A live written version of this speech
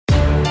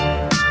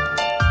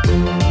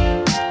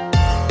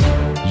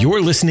You're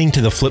listening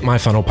to the Flip My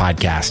Funnel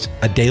podcast,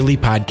 a daily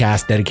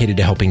podcast dedicated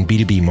to helping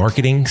B2B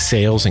marketing,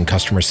 sales, and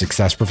customer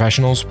success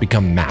professionals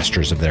become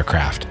masters of their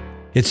craft.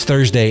 It's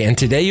Thursday, and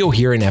today you'll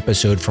hear an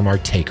episode from our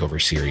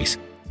Takeover series.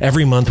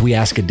 Every month, we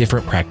ask a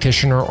different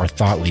practitioner or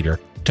thought leader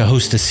to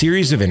host a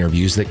series of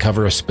interviews that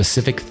cover a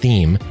specific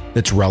theme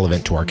that's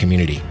relevant to our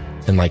community.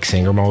 And like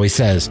Sangram always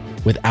says,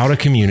 without a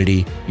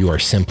community, you are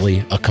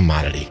simply a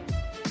commodity.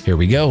 Here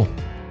we go.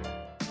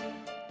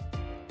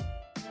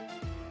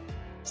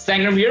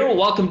 Sangram here.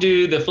 Welcome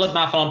to the Flip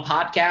My Funnel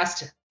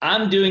podcast.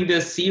 I'm doing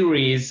this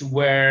series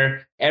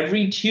where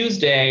every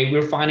Tuesday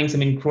we're finding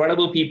some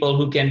incredible people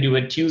who can do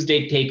a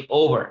Tuesday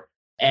takeover.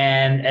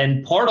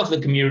 And part of the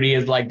community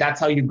is like,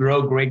 that's how you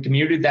grow great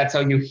community. That's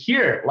how you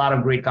hear a lot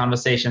of great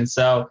conversations.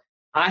 So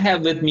I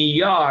have with me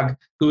Yog,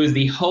 who is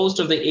the host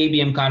of the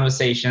ABM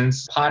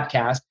Conversations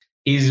podcast.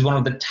 He's one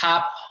of the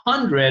top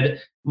 100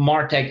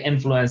 MarTech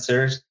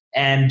influencers.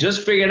 And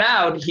just figured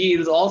out he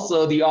is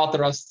also the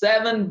author of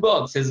 7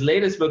 books. His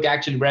latest book,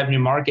 actually, Revenue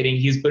Marketing,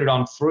 he's put it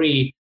on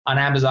free on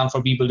Amazon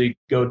for people to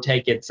go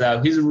take it.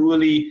 So he's a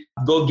really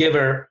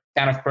go-giver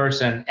kind of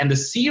person. And the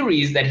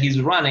series that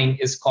he's running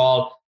is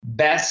called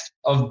Best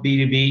of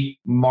B2B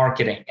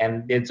Marketing.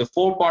 And it's a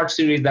 4-part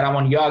series that I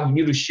want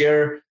you to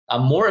share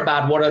more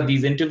about what are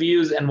these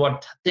interviews and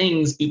what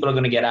things people are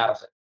going to get out of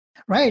it.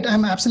 Right.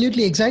 I'm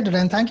absolutely excited.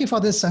 And thank you for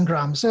this,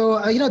 Sangram.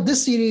 So,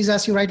 this series,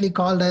 as you rightly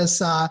called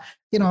as,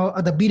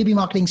 the B2B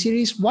marketing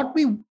series, what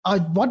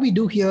we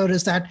do here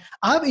is that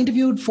I've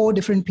interviewed 4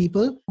 different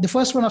people. The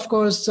first one, of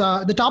course,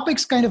 the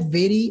topics kind of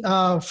vary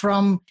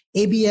from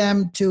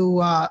ABM to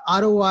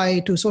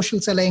ROI to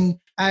social selling.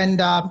 And,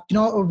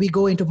 we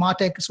go into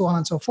MarTech, so on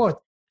and so forth.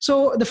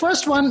 So the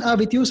first one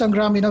with you,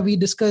 Sangram, we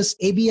discussed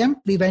ABM.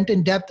 We went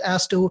in depth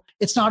as to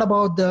it's not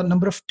about the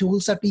number of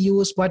tools that we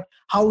use, but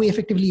how we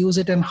effectively use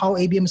it and how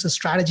ABM is a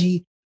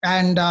strategy.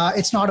 And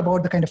it's not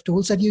about the kind of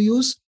tools that you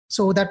use.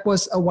 So that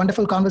was a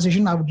wonderful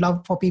conversation. I would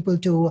love for people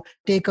to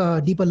take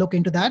a deeper look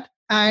into that.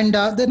 And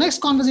the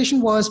next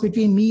conversation was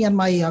between me and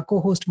my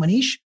co-host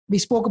Manish. We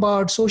spoke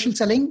about social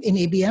selling in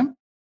ABM.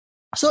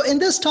 So in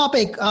this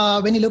topic,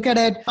 when you look at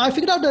it, I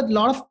figured out that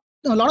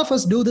a lot of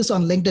us do this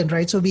on LinkedIn,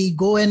 right? So we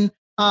go in,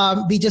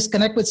 we just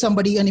connect with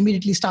somebody and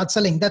immediately start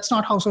selling. That's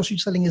not how social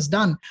selling is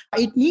done.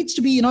 It needs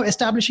to be,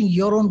 establishing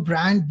your own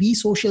brand, be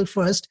social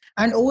first,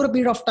 and over a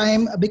period of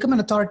time, become an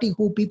authority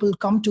who people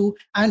come to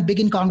and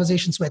begin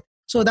conversations with.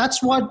 So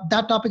that's what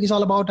that topic is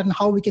all about and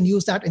how we can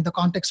use that in the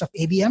context of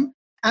ABM.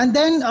 And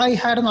then I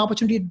had an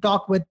opportunity to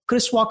talk with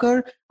Chris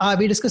Walker.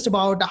 We discussed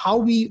about how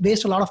we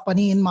waste a lot of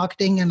money in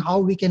marketing and how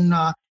we can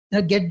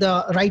get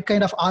the right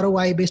kind of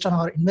ROI based on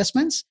our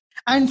investments.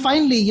 And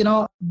finally,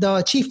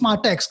 the Chief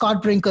MarTech,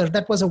 Scott Brinker,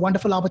 that was a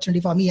wonderful opportunity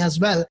for me as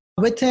well.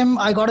 With him,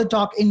 I got to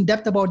talk in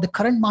depth about the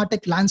current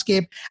MarTech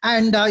landscape.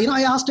 And,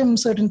 I asked him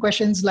certain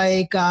questions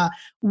like,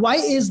 why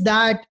is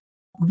that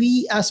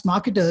we as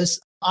marketers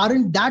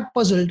aren't that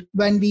puzzled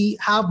when we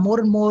have more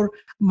and more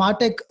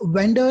MarTech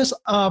vendors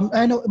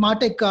and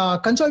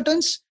MarTech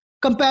consultants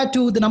compared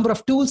to the number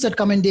of tools that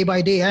come in day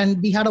by day.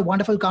 And we had a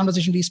wonderful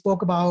conversation. We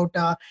spoke about,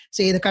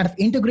 the kind of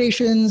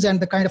integrations and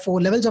the kind of 4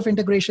 levels of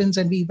integrations,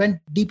 and we went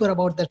deeper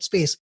about that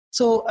space.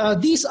 So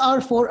these are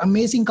 4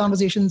 amazing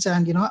conversations,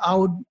 and, I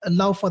would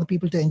love for the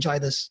people to enjoy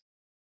this.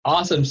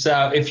 Awesome.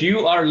 So if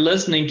you are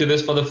listening to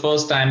this for the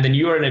first time, then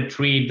you are in a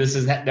treat. This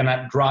is going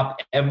to drop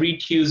every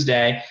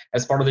Tuesday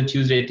as part of the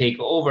Tuesday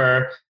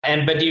Takeover.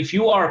 But if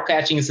you are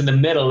catching us in the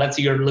middle, let's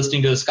say you're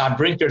listening to the Scott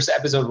Brinker's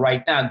episode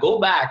right now, go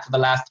back for the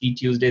last 3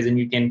 Tuesdays and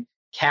you can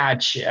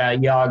catch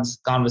Yog's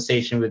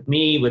conversation with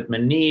me, with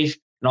Manish,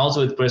 and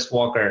also with Chris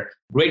Walker.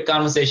 Great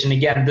conversation.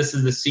 Again, this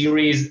is the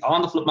series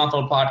on the Flip My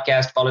Funnel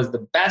podcast called as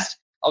the Best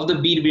of the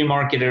B2B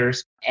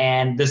Marketers.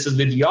 And this is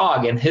with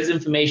Yog, and his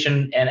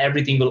information and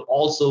everything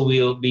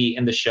will be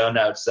in the show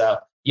notes. So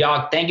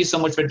Yog, thank you so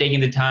much for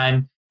taking the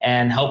time,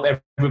 and hope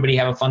everybody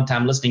have a fun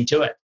time listening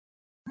to it.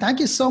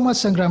 Thank you so much,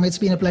 Sangram. It's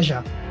been a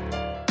pleasure.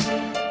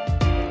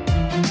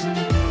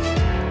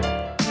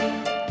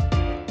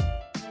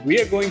 We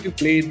are going to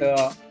play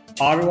the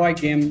ROI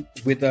game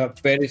with a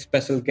very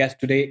special guest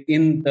today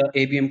in the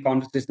ABM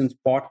Conversations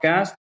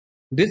podcast.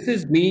 This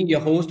is me, your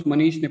host,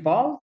 Manish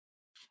Nepal.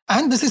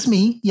 And this is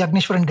me,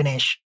 Yagneshwaran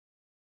Ganesh.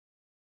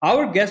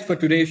 Our guest for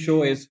today's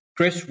show is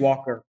Chris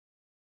Walker,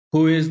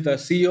 who is the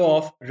CEO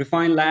of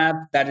Refine Lab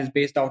that is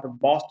based out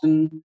of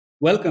Boston.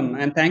 Welcome,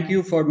 and thank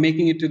you for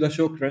making it to the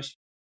show, Chris.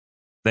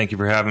 Thank you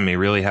for having me.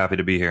 Really happy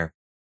to be here.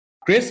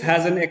 Chris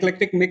has an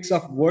eclectic mix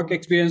of work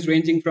experience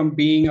ranging from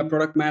being a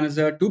product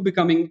manager to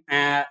becoming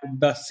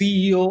the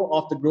CEO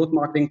of the growth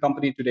marketing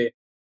company today.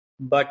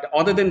 But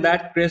other than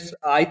that, Chris,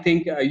 I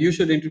think you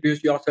should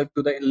introduce yourself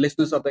to the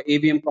listeners of the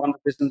ABM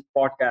Conversations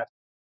podcast.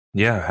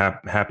 Yeah,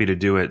 happy to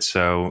do it.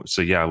 So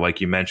yeah, like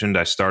you mentioned,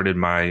 I started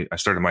my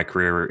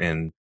career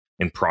in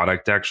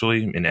product,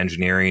 actually, in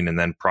engineering, and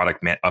then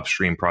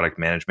upstream product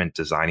management,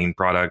 designing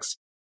products,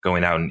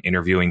 going out and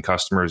interviewing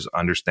customers,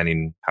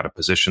 understanding how to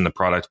position the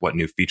product, what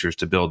new features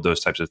to build, those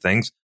types of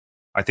things.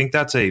 I think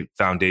that's a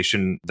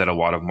foundation that a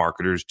lot of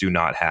marketers do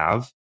not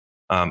have.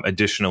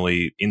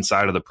 Additionally,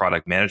 inside of the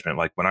product management,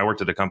 like when I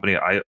worked at a company,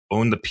 I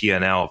owned the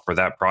P&L for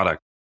that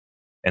product.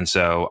 And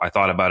so I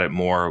thought about it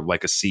more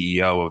like a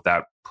CEO of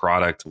that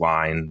product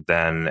line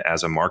than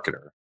as a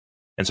marketer.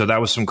 And so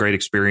that was some great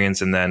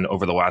experience. And then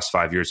over the last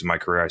 5 years of my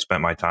career, I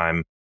spent my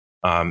time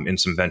in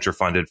some venture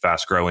funded,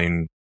 fast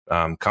growing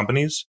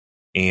companies.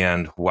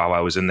 And while I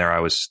was in there, I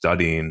was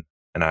studying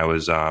and I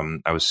was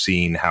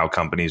seeing how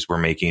companies were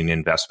making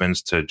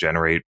investments to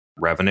generate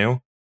revenue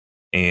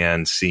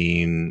and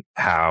seeing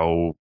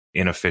how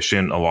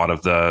inefficient a lot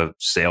of the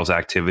sales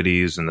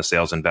activities and the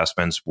sales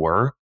investments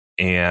were.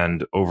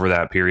 And over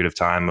that period of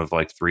time of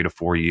like 3 to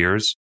 4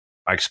 years,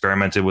 I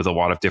experimented with a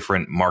lot of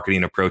different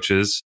marketing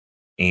approaches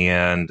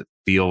and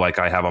feel like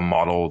I have a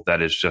model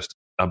that is just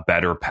a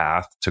better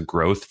path to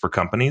growth for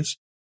companies.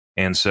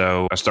 And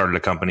so I started a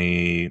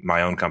company,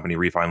 my own company,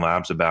 Refine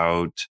Labs,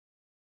 about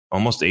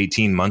almost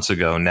 18 months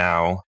ago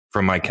now,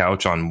 from my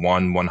couch on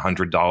one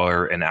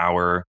 $100 an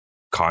hour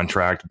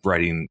contract,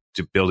 writing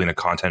to building a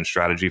content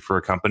strategy for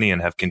a company,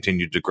 and have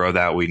continued to grow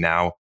that. We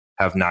now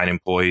have 9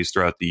 employees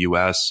throughout the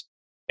US,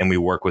 and we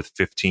work with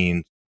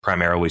 15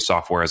 primarily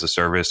software as a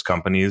service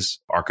companies,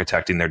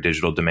 architecting their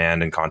digital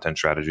demand and content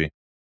strategy.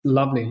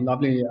 Lovely,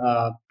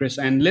 Chris.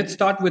 And let's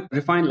start with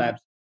Refine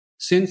Labs.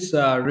 Since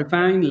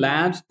Refine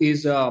Labs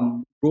is a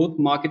growth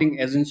marketing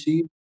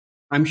agency,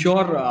 I'm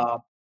sure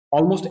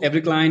almost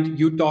every client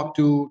you talk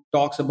to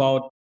talks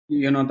about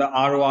the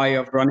ROI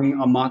of running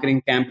a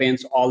marketing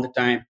campaigns all the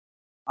time.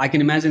 I can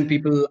imagine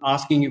people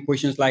asking you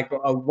questions like,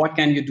 "What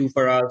can you do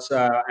for us?"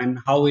 And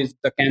 "How is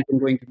the campaign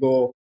going to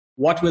go?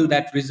 What will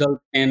that result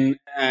in?"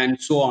 And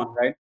so on,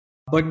 right?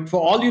 But for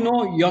all you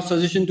know, your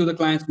suggestion to the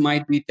clients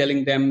might be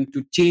telling them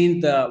to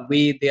change the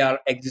way they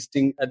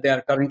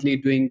are currently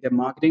doing their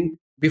marketing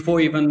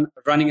before even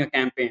running a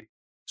campaign.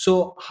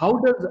 So how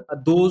does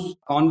those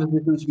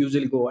conversations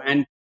usually go?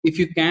 And if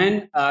you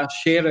can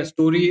share a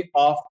story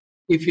of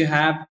if you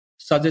have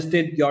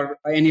suggested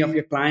any of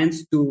your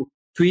clients to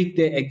tweak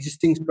their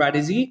existing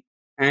strategy,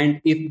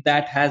 and if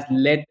that has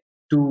led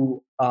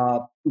to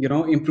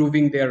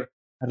improving their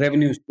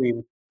revenue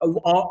stream.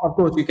 Of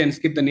course, you can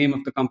skip the name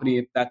of the company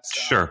if that's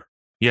sure.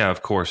 Yeah,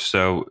 of course.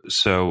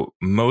 So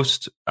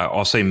most,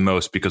 I'll say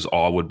most because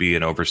all would be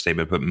an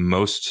overstatement, but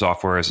most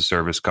software as a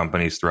service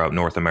companies throughout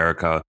North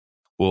America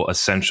will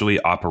essentially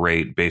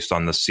operate based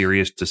on the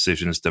serious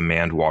decisions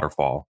demand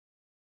waterfall,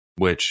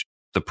 which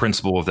the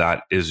principle of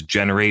that is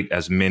generate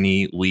as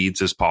many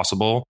leads as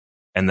possible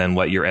and then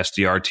let your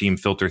SDR team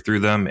filter through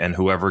them, and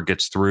whoever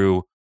gets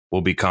through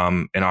will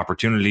become an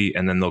opportunity,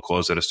 and then they'll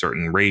close at a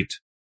certain rate,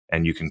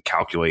 and you can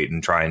calculate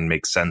and try and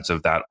make sense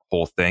of that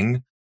whole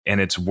thing. And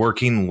it's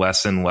working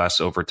less and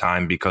less over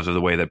time because of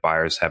the way that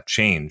buyers have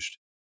changed.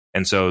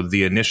 And so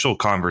the initial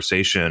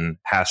conversation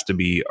has to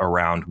be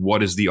around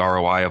what is the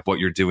ROI of what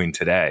you're doing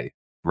today,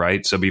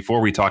 right? So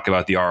before we talk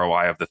about the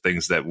ROI of the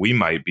things that we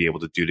might be able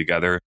to do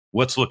together,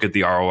 let's look at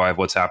the ROI of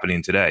what's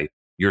happening today.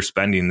 You're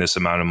spending this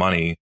amount of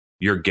money,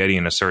 you're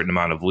getting a certain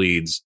amount of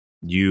leads.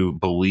 You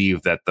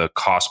believe that the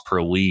cost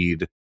per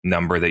lead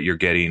number that you're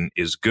getting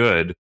is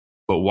good,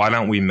 but why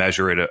don't we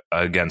measure it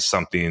against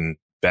something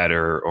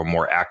better or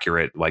more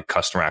accurate, like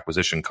customer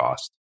acquisition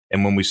cost?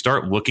 And when we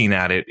start looking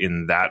at it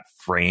in that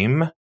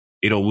frame,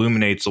 it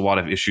illuminates a lot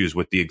of issues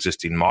with the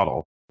existing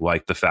model,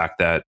 like the fact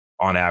that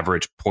on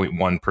average,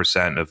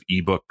 0.1% of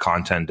ebook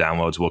content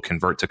downloads will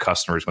convert to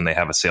customers when they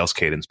have a sales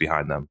cadence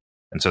behind them.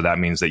 And so that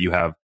means that you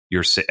have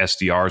your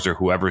SDRs or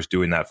whoever's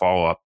doing that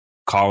follow-up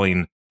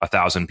calling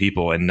 1,000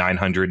 people and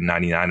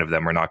 999 of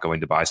them are not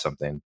going to buy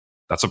something.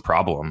 That's a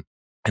problem.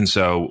 And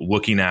so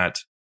looking at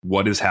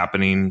what is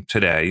happening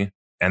today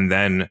and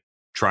then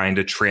trying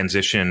to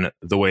transition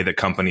the way that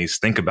companies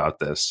think about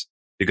this.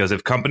 Because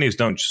if companies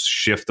don't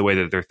shift the way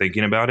that they're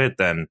thinking about it,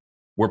 then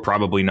we're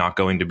probably not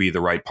going to be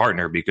the right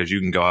partner, because you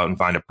can go out and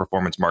find a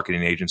performance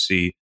marketing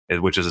agency,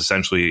 which is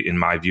essentially, in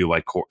my view,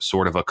 like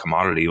sort of a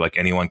commodity. Like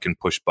anyone can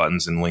push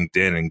buttons in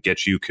LinkedIn and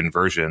get you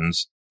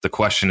conversions. The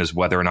question is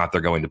whether or not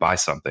they're going to buy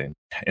something.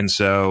 And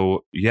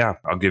so, yeah,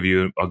 I'll give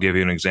you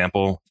an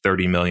example.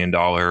 $30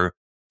 million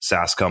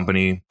SaaS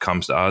company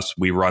comes to us.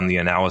 We run the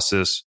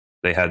analysis.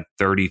 They had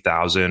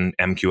 30,000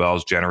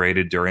 MQLs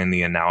generated during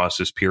the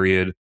analysis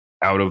period.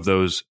 Out of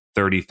those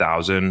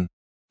 30,000,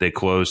 they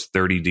closed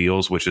 30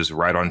 deals, which is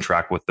right on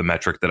track with the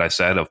metric that I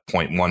said of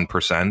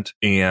 0.1%.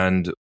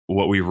 And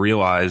what we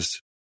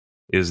realized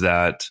is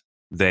that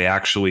they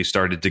actually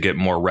started to get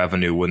more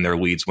revenue when their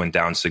leads went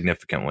down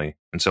significantly.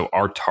 And so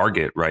our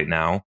target right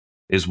now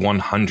is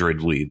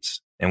 100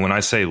 leads. And when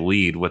I say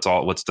lead,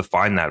 let's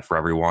define that for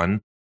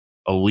everyone.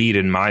 A lead,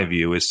 in my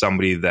view, is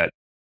somebody that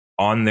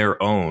on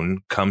their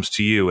own comes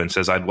to you and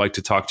says, "I'd like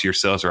to talk to your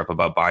sales rep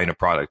about buying a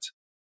product."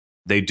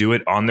 They do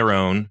it on their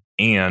own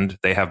and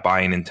they have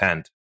buying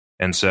intent.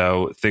 And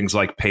so things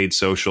like paid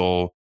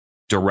social,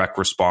 direct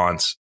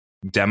response,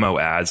 demo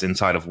ads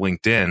inside of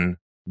LinkedIn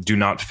do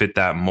not fit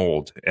that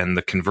mold. And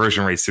the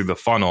conversion rates through the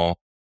funnel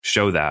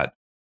show that.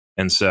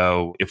 And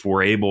so if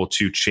we're able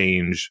to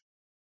change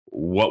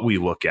what we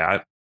look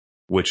at,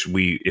 which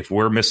if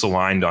we're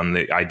misaligned on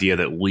the idea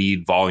that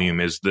lead volume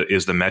is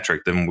the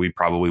metric, then we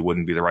probably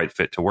wouldn't be the right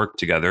fit to work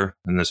together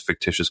in this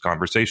fictitious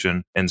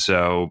conversation. And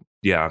so,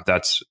 yeah,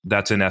 that's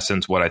in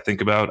essence what I think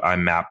about. I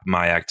map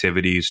my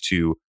activities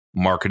to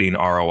marketing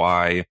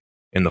ROI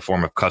in the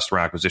form of customer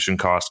acquisition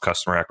cost,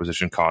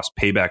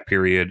 payback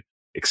period,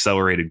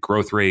 accelerated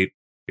growth rate,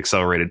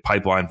 accelerated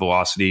pipeline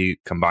velocity,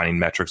 combining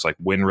metrics like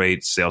win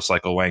rate, sales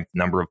cycle length,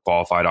 number of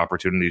qualified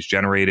opportunities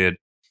generated,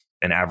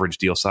 and average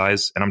deal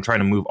size. And I'm trying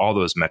to move all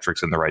those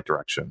metrics in the right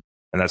direction.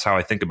 And that's how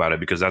I think about it,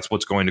 because that's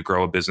what's going to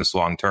grow a business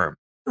long term.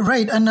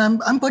 Right, and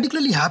I'm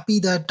particularly happy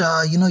that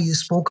you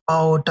spoke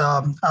about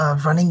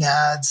running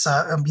ads,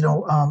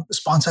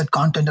 sponsored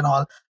content and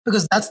all,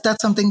 because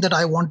that's something that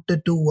I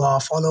wanted to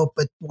follow up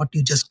with what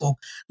you just spoke.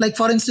 Like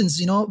for instance,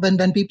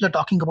 when people are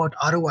talking about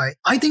ROI,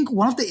 I think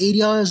one of the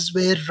areas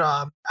where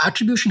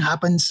attribution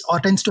happens or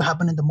tends to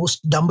happen in the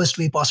most dumbest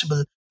way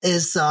possible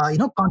is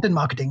content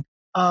marketing.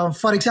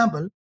 For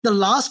example, the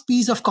last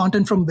piece of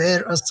content from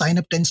where a sign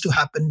up tends to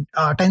happen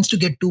tends to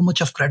get too much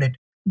of credit,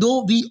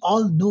 though we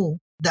all know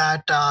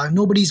that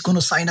nobody's going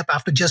to sign up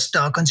after just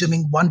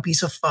consuming one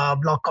piece of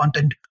blog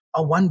content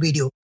or one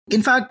video.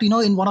 In fact,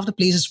 in one of the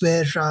places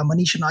where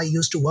Manish and I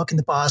used to work in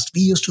the past, we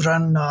used to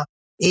run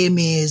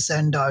AMAs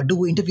and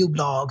do interview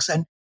blogs,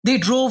 and they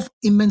drove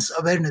immense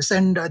awareness,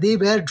 and they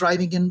were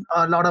driving in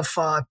a lot of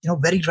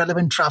very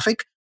relevant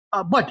traffic.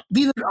 But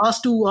we were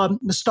asked to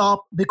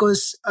stop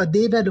because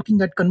they were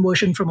looking at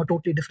conversion from a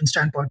totally different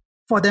standpoint.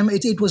 For them,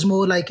 it was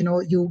more like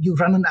you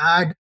run an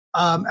ad,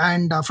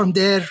 and from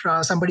there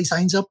somebody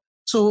signs up.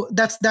 So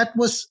that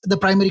was the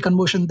primary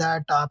conversion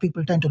that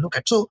people tend to look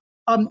at. So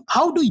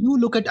how do you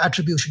look at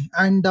attribution?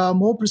 And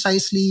more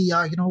precisely,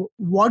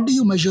 what do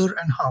you measure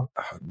and how?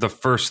 The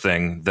first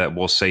thing that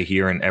we'll say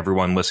here, and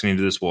everyone listening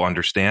to this will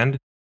understand,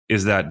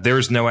 is that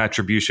there's no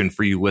attribution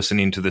for you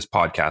listening to this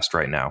podcast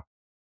right now.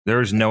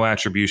 There is no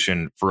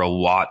attribution for a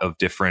lot of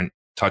different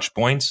touch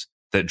points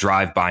that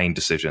drive buying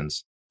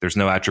decisions. There's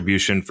no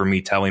attribution for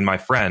me telling my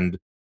friend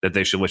that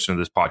they should listen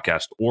to this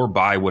podcast or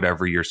buy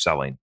whatever you're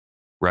selling,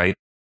 right?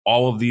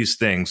 All of these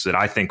things that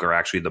I think are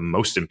actually the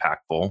most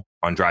impactful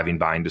on driving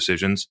buying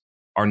decisions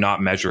are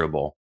not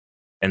measurable.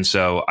 And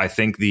so I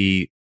think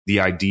the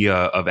idea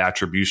of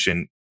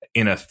attribution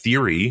in a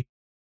theory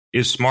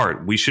is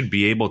smart. We should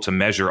be able to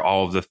measure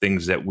all of the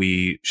things that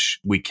we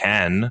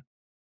can,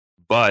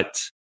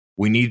 but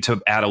we need to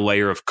add a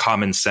layer of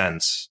common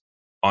sense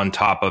on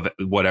top of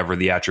whatever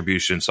the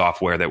attribution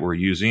software that we're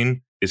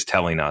using is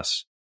telling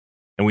us.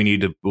 And we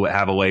need to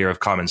have a layer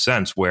of common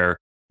sense where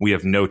we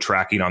have no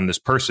tracking on this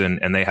person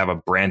and they have a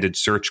branded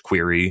search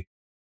query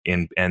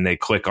and they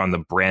click on the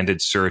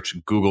branded search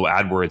Google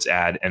AdWords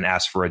ad and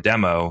ask for a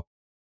demo,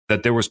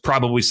 that there was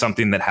probably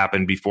something that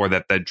happened before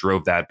that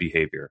drove that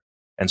behavior.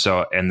 And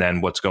then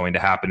what's going to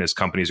happen is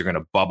companies are going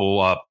to bubble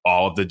up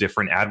all of the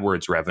different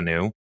AdWords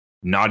revenue,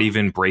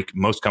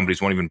 most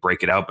companies won't even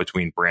break it out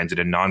between branded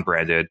and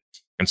non-branded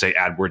and say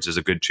AdWords is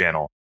a good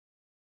channel.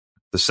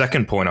 The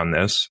second point on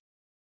this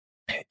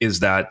is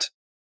that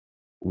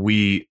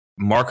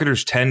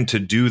marketers tend to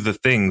do the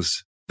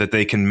things that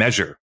they can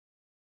measure,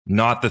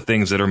 not the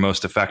things that are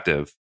most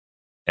effective.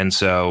 And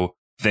so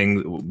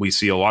we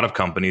see a lot of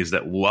companies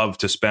that love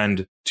to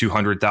spend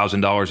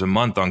 $200,000 a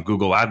month on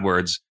Google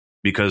AdWords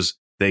because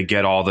they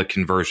get all the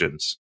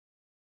conversions,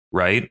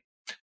 right?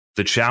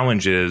 The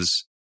challenge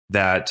is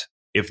that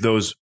if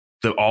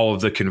all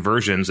of the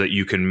conversions that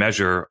you can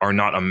measure are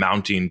not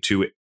amounting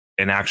to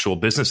an actual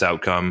business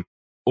outcome,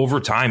 over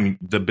time,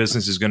 the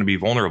business is going to be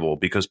vulnerable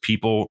because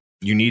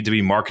you need to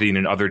be marketing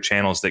in other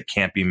channels that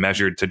can't be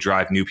measured to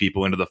drive new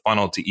people into the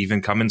funnel to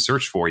even come and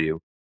search for you.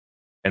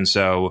 And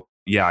so,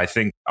 yeah, I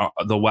think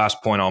the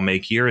last point I'll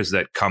make here is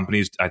that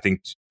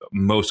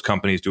most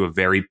companies do a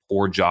very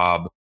poor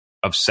job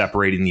of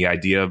separating the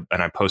idea,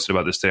 and I posted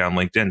about this today on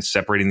LinkedIn,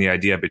 separating the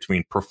idea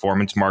between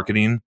performance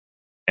marketing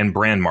and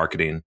brand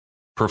marketing.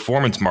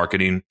 Performance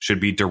marketing should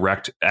be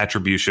direct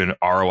attribution,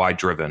 ROI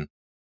driven.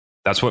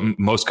 That's what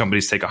most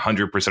companies take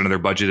 100% of their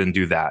budget and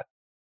do that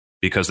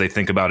because they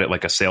think about it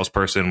like a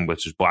salesperson,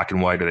 which is black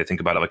and white, or they think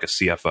about it like a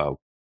CFO.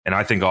 And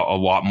I think a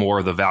lot more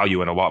of the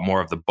value and a lot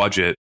more of the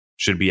budget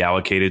should be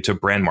allocated to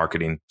brand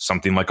marketing,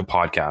 something like a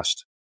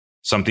podcast,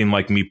 something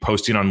like me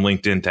posting on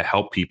LinkedIn to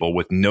help people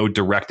with no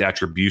direct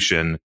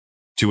attribution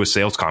to a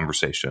sales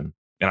conversation.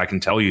 And I can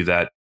tell you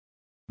that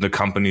the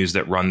companies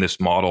that run this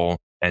model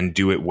and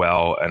do it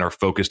well and are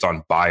focused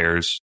on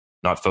buyers,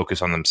 not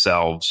focused on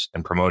themselves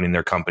and promoting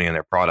their company and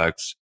their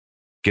products,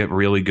 get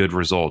really good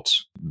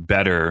results,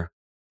 better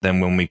than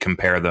when we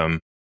compare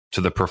them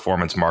to the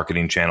performance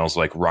marketing channels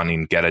like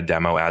running get a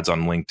demo ads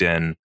on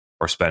LinkedIn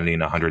or spending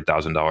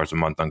 $100,000 a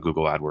month on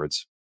Google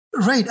AdWords.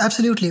 Right,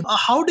 absolutely.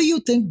 How do you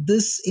think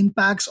this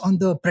impacts on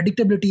the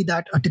predictability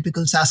that a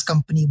typical SaaS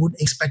company would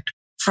expect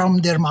from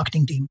their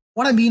marketing team?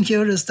 What I mean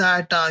here is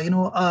that,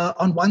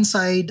 on one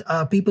side,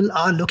 people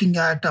are looking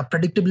at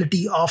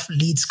predictability of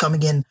leads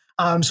coming in.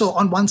 So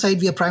on one side,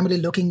 we are primarily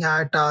looking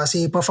at,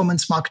 say,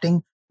 performance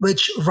marketing,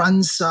 which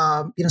runs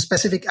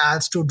specific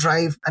ads to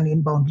drive an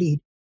inbound lead.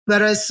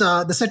 Whereas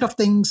the set of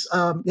things,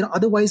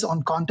 otherwise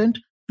on content,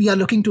 we are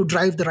looking to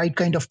drive the right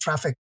kind of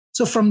traffic.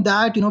 So from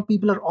that,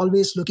 people are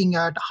always looking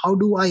at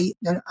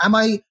am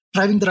I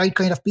driving the right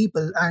kind of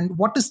people, and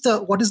what is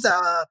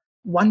the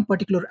one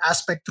particular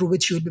aspect through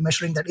which you will be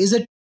measuring that? Is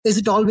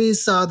it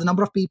always the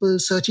number of people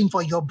searching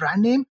for your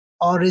brand name,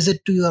 or is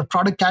it to your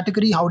product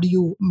category? How do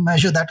you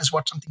measure that? Is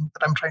what something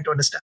that I'm trying to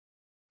understand.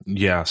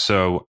 Yeah,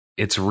 so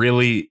it's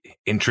really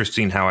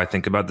interesting how I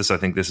think about this. I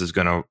think this is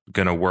gonna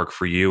work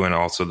for you and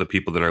also the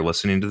people that are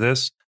listening to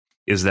this.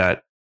 Is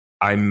that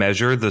I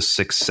measure the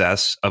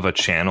success of a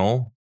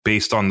channel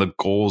based on the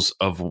goals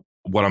of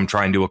what I'm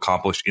trying to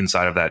accomplish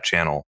inside of that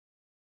channel.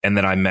 And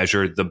then I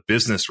measure the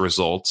business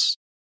results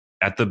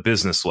at the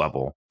business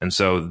level. And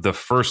so the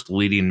first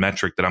leading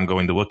metric that I'm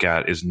going to look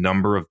at is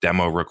number of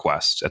demo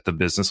requests at the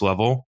business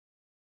level,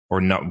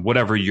 or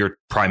whatever your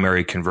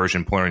primary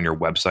conversion point on your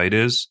website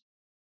is.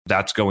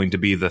 That's going to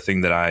be the thing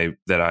that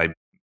I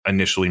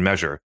initially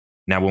measure.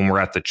 Now, when we're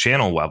at the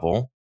channel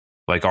level,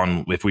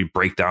 if we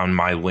break down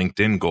my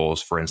LinkedIn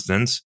goals, for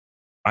instance,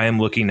 I am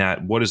looking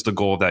at what is the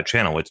goal of that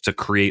channel. It's to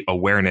create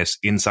awareness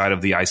inside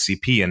of the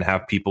ICP and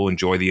have people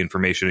enjoy the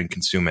information and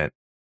consume it.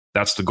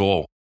 That's the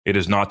goal. It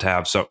is not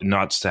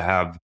to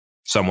have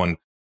someone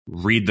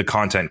read the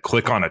content,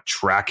 click on a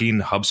tracking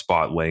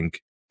HubSpot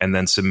link, and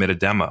then submit a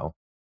demo.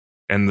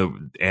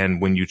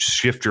 And when you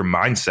shift your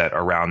mindset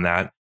around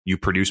that, you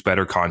produce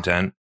better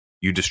content,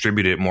 you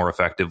distribute it more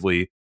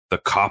effectively. The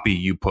copy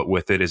you put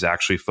with it is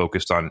actually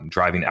focused on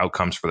driving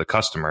outcomes for the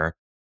customer.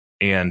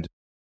 And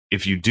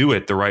if you do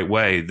it the right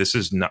way,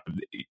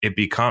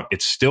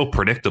 it's still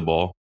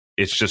predictable.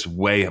 It's just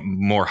way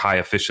more high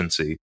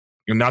efficiency.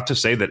 Not to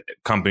say that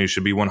companies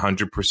should be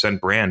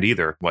 100% brand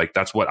either. Like,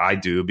 that's what I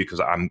do because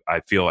I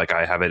feel like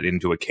I have it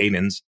into a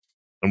cadence,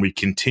 and we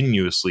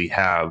continuously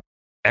have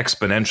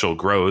exponential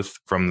growth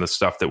from the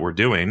stuff that we're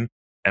doing.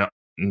 And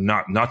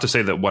not to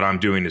say that what I'm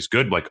doing is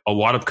good. Like, a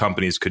lot of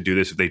companies could do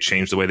this if they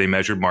change the way they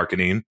measure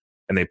marketing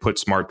and they put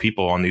smart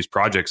people on these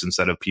projects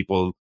instead of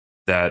people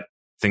that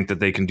think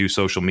that they can do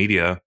social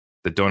media,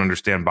 that don't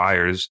understand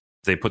buyers.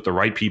 If they put the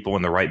right people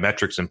and the right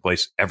metrics in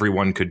place,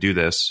 everyone could do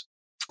this.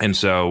 And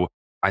so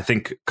I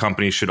think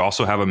companies should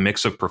also have a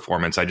mix of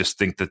performance. I just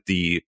think that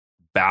the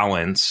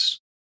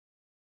balance,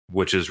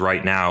 which is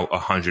right now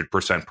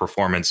 100%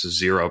 performance,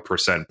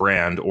 0%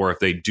 brand, or if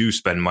they do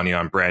spend money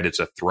on brand, it's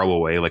a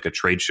throwaway, like a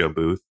trade show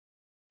booth.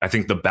 I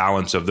think the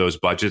balance of those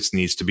budgets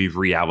needs to be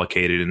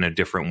reallocated in a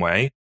different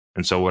way.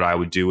 And so what I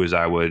would do is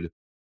I would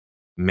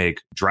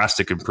make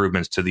drastic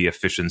improvements to the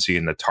efficiency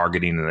and the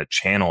targeting and the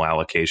channel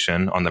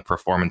allocation on the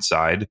performance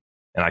side.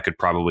 And I could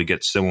probably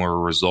get similar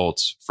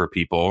results for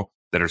people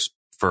that are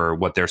for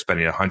what they're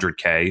spending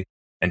 $100K,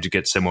 and to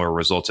get similar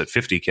results at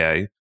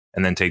 $50K,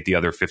 and then take the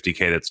other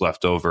 $50K that's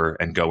left over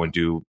and go and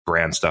do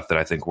brand stuff that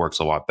I think works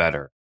a lot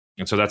better.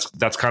 And so that's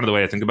kind of the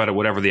way I think about it.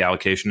 Whatever the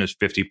allocation is,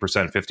 50%,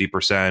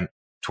 50%,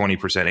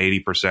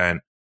 20%, 80%,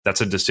 that's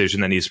a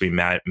decision that needs to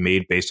be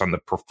made based on the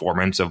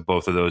performance of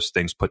both of those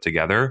things put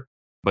together.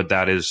 But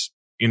that is,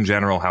 in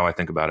general, how I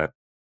think about it.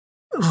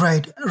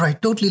 Right.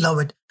 Totally love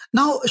it.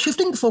 Now,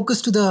 shifting the focus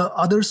to the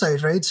other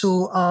side, right?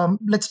 So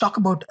let's talk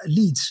about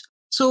leads.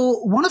 So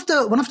one of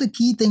the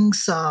key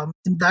things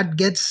that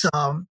gets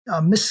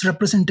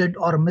misrepresented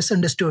or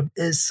misunderstood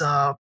is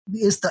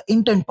the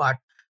intent part.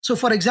 So,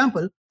 for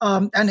example,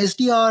 an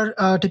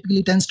SDR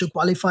typically tends to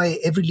qualify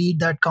every lead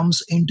that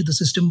comes into the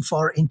system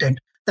for intent.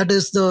 That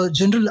is, the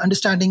general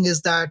understanding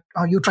is that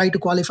you try to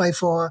qualify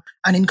for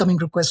an incoming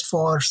request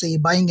for, say,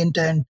 buying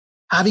intent,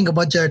 having a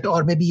budget,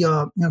 or maybe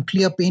a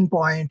clear pain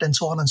point, and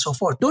so on and so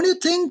forth. Don't you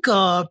think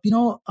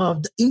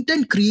the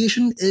intent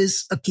creation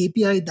is a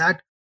KPI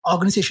that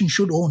organization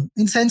should own?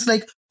 In sense,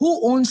 like,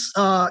 who owns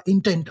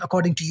intent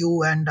according to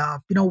you, and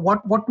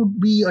what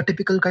would be a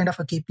typical kind of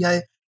a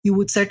KPI you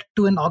would set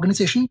to an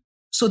organization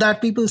so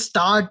that people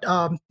start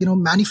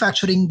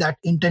manufacturing that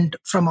intent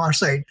from our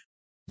side?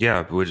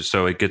 Yeah,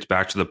 so it gets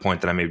back to the point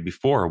that I made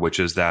before,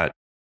 which is that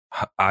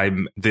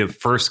the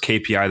first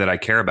KPI that I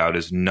care about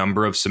is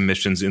number of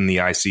submissions in the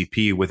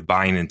ICP with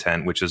buying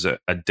intent, which is a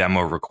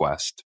demo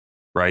request,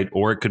 right?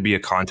 Or it could be a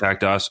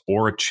contact us,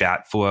 or a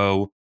chat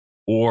flow,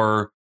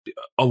 or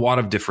a lot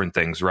of different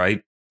things,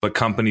 right? But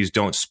companies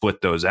don't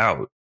split those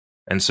out.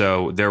 And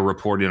so they're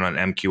reporting on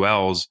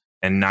MQLs,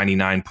 and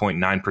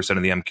 99.9%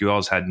 of the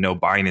MQLs had no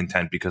buying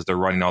intent because they're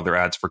running all their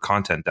ads for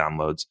content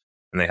downloads,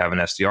 and they have an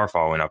SDR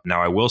following up.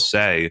 Now, I will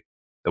say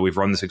that we've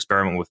run this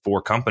experiment with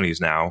 4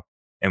 companies now,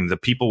 and the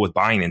people with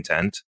buying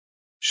intent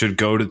should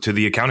go to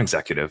the account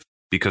executive,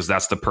 because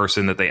that's the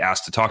person that they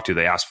asked to talk to.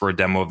 They asked for a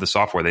demo of the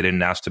software. They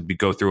didn't ask to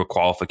go through a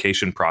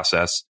qualification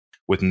process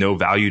with no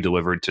value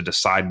delivered to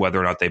decide whether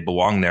or not they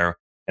belong there.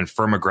 And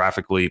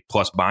firmographically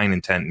plus buying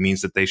intent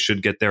means that they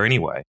should get there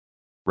anyway,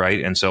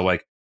 right? And so,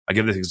 like, I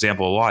give this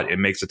example a lot. It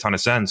makes a ton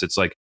of sense. It's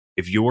like,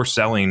 if you're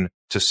selling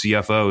to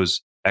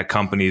CFOs at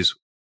companies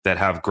that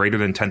have greater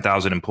than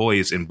 10,000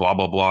 employees in blah,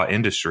 blah, blah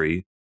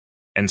industry,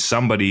 and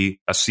somebody,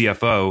 a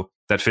CFO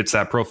that fits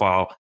that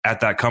profile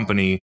at that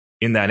company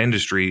in that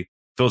industry,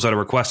 fills out a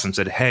request and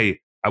said, hey,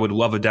 I would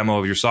love a demo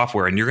of your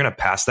software, and you're going to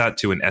pass that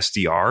to an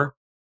SDR.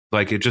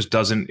 Like it just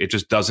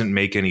doesn't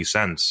make any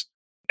sense.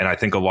 And I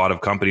think a lot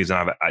of companies,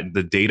 and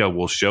the data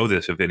will show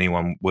this. If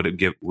anyone would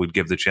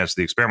give the chance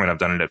to the experiment, I've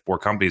done it at 4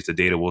 companies. The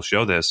data will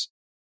show this,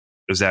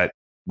 is that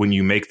when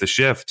you make the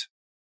shift,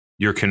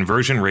 your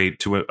conversion rate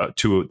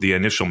to the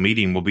initial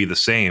meeting will be the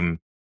same,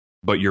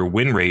 but your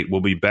win rate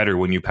will be better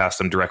when you pass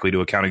them directly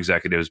to account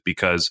executives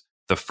because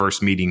the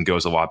first meeting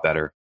goes a lot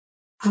better.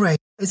 Right.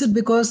 Is it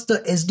because the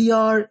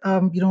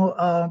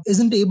SDR,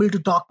 isn't able to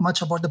talk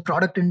much about the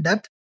product in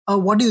depth?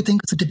 What do you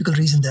think is the typical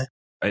reason there?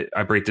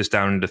 I break this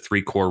down into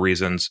 3 core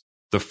reasons.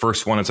 The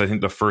first one is I think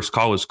the first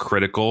call is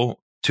critical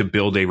to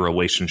build a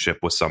relationship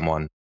with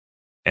someone.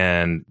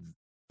 And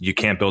you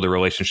can't build a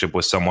relationship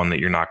with someone that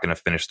you're not going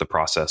to finish the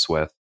process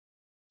with.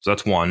 So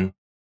that's one.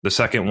 The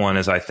second one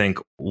is I think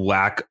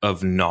lack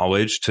of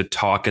knowledge to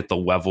talk at the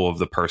level of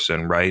the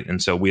person, right?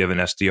 And so we have an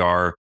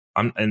SDR.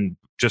 And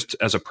just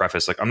as a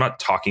preface, like I'm not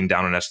talking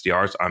down on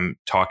SDRs. I'm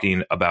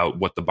talking about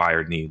what the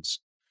buyer needs.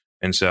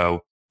 And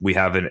so we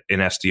have an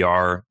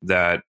SDR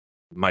that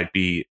might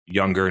be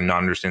younger and not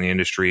understand the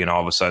industry, and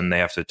all of a sudden they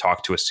have to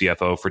talk to a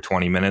CFO for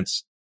 20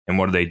 minutes. And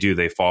what do?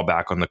 They fall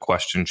back on the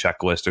question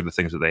checklist or the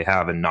things that they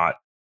have and not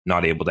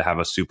able to have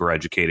a super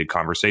educated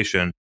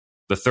conversation.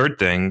 The third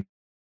thing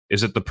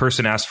is that the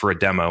person asks for a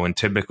demo, and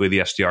typically the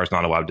SDR is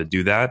not allowed to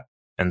do that.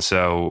 And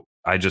so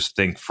I just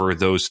think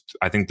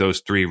I think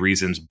those 3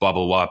 reasons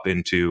bubble up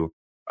into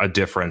a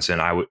difference.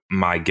 And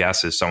my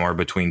guess is somewhere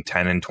between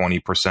 10 and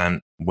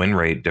 20% win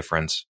rate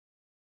difference.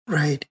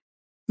 Right.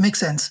 Makes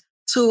sense.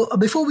 So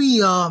before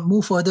we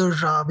move further,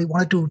 we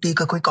wanted to take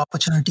a quick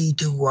opportunity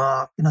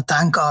to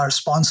thank our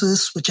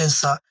sponsors, which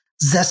is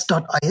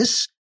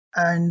Zest.is.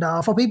 And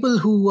for people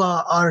who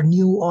are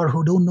new or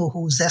who don't know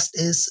who Zest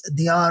is,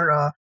 they are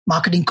a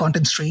marketing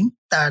content stream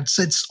that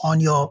sits on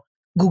your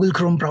Google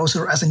Chrome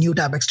browser as a new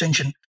tab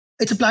extension.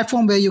 It's a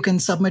platform where you can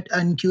submit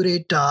and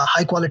curate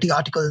high quality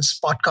articles,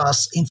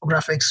 podcasts,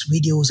 infographics,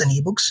 videos, and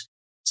ebooks.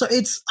 So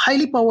its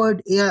highly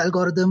powered AI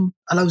algorithm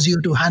allows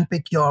you to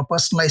handpick your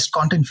personalized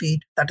content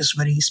feed that is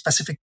very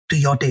specific to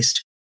your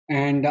taste.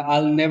 And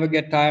I'll never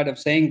get tired of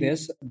saying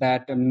this,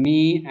 that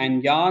me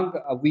and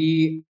Yag,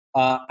 we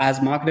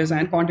as marketers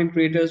and content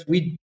creators,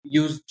 we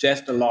use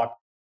Jest a lot.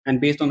 And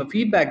based on the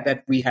feedback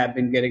that we have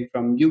been getting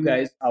from you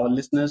guys, our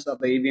listeners of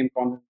the AVM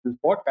Conversations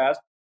podcast,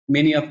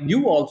 many of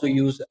you also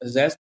use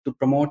Zest to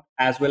promote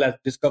as well as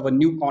discover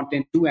new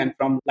content to and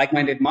from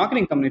like-minded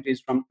marketing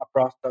communities from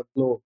across the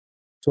globe.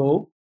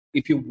 So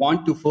if you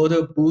want to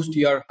further boost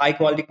your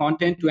high-quality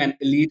content to an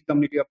elite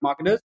community of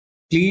marketers,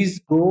 please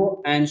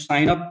go and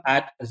sign up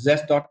at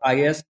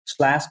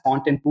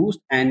zest.is/content boost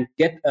and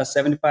get a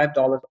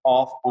 $75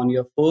 off on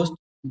your first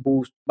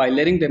boost by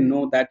letting them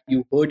know that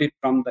you heard it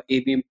from the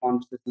AVM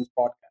Conversations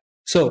podcast.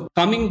 So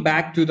coming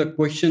back to the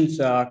questions,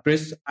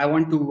 Chris, I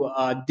want to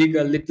dig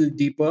a little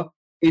deeper.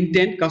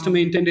 Intent, customer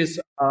intent is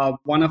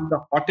one of the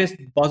hottest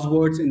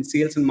buzzwords in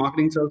sales and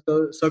marketing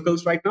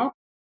circles right now.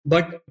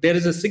 But there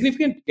is a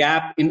significant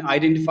gap in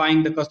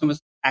identifying the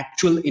customer's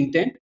actual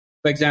intent.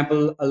 For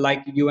example,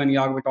 like you and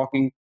Yag were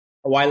talking,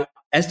 while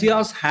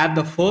SDRs have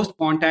the first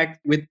contact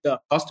with the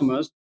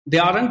customers, they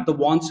aren't the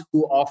ones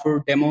who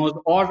offer demos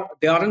or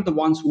they aren't the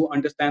ones who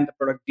understand the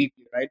product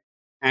deeply, right?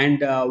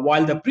 And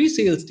while the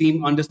pre-sales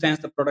team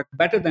understands the product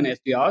better than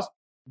SDRs,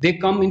 they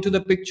come into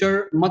the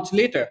picture much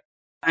later.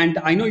 And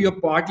I know you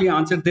partly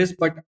answered this,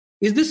 but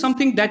is this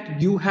something that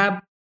you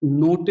have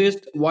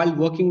noticed while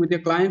working with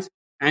your clients?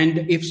 And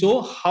if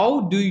so,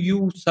 how do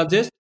you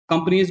suggest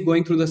companies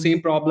going through the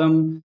same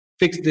problem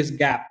fix this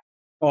gap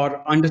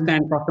or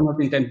understand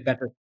customer intent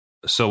better?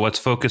 So let's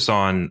focus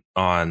on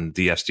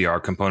the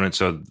SDR component.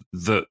 So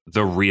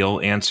the real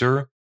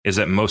answer is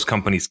that most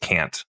companies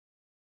can't.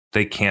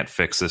 They can't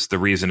fix this. The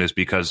reason is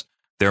because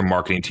their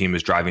marketing team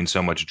is driving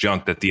so much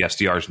junk that the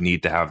SDRs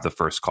need to have the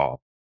first call.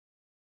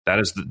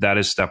 That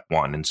is step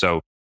one. And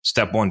so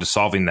step one to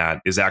solving that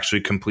is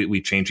actually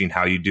completely changing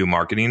how you do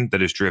marketing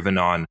that is driven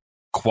on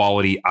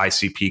quality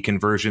ICP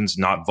conversions,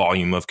 not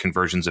volume of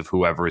conversions of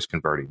whoever is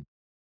converting,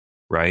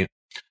 right?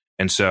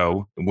 And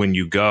so when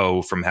you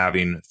go from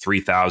having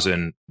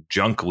 3,000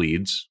 junk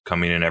leads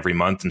coming in every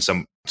month, and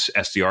some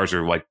SDRs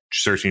are like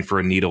searching for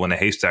a needle in a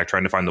haystack,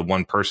 trying to find the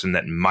one person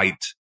that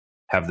might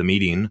have the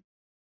meeting.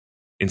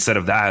 Instead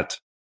of that,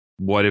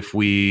 what if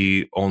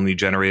we only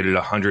generated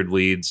 100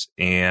 leads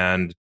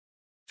and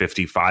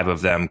 55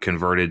 of them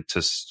converted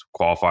to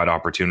qualified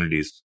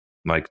opportunities?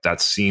 Like that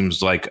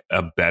seems like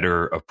a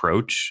better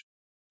approach.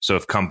 So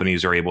if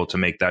companies are able to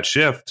make that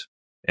shift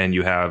and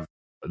you have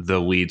the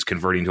leads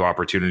converting to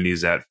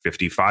opportunities at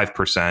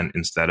 55%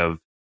 instead of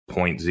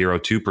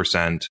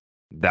 0.02%,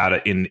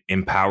 that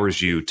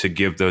empowers you to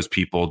give those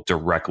people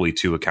directly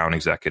to account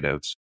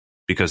executives,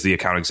 because the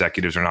account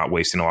executives are not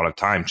wasting a lot of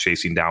time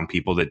chasing down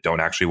people that don't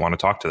actually want to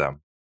talk to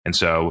them. And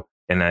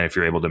then if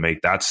you're able to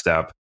make that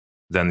step,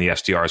 then the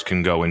SDRs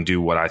can go and do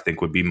what I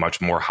think would be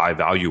much more high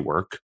value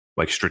work,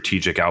 like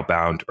strategic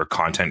outbound or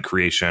content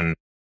creation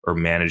or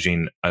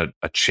managing a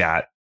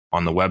chat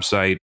on the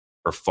website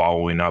or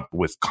following up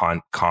with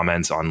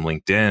comments on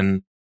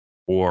LinkedIn,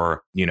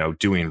 or,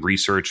 doing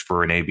research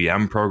for an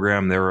ABM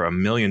program. There are a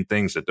million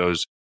things that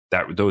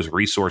those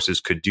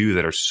resources could do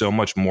that are so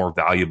much more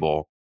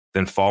valuable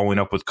than following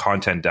up with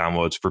content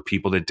downloads for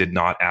people that did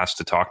not ask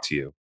to talk to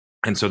you.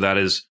 And so that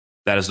is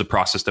the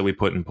process that we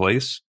put in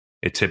place.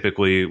 It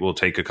typically will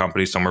take a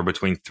company somewhere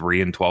between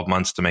 3 and 12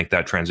 months to make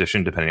that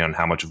transition, depending on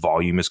how much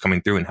volume is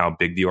coming through and how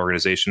big the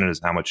organization is,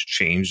 how much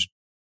change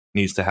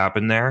needs to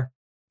happen there.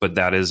 But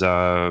that is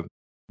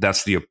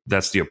that's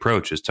the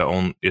approach, is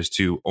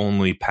to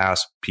only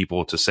pass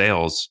people to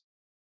sales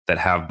that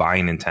have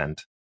buying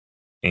intent.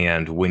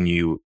 And when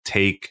you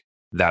take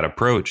that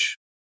approach,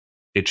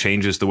 it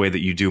changes the way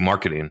that you do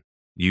marketing.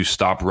 You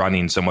stop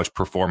running so much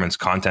performance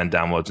content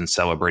downloads and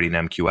celebrating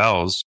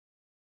MQLs,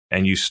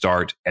 and you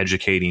start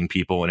educating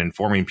people and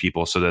informing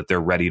people so that they're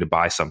ready to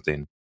buy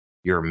something.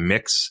 Your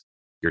mix,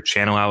 your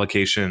channel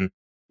allocation,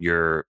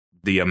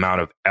 the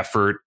amount of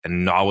effort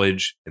and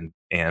knowledge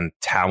and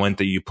talent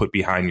that you put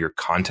behind your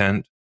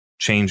content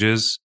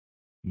changes.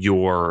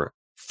 Your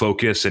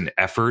focus and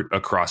effort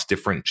across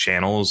different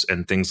channels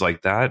and things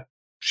like that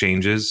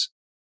changes,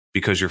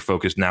 because you're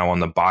focused now on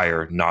the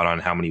buyer, not on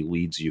how many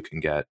leads you can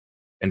get.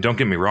 And don't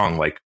get me wrong,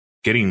 like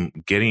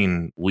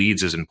getting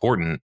leads is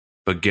important,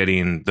 but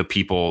getting the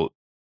people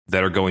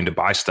that are going to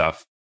buy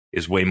stuff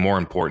is way more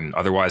important.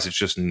 Otherwise, it's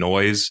just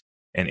noise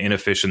and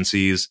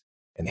inefficiencies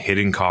and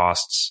hidden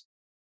costs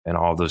and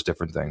all of those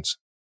different things.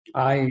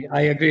 I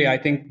agree. I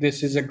think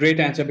this is a great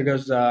answer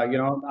because,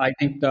 I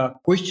think the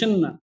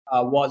question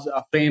was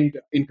framed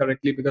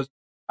incorrectly, because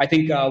I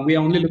think we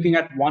are only looking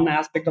at one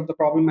aspect of the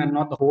problem and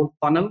not the whole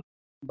funnel.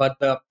 But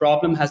the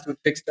problem has to be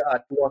fixed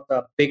towards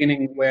the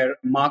beginning, where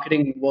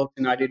marketing works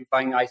in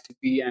identifying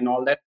ICP and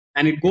all that.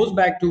 And it goes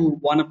back to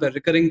one of the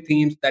recurring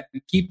themes that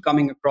we keep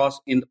coming across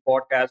in the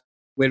podcast,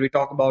 where we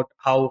talk about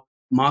how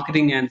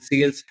marketing and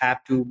sales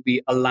have to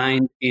be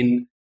aligned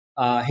in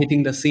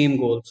hitting the same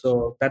goal.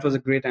 So that was a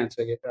great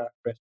answer,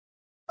 Chris.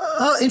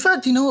 In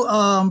fact,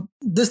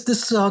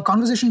 this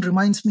conversation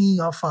reminds me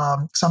of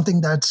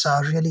something that's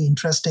really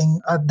interesting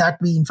that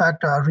we, in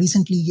fact,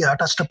 recently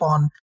touched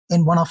upon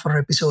in one of our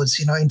episodes.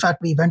 In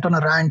fact, we went on a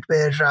rant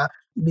where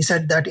we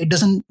said that it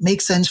doesn't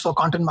make sense for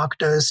content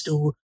marketers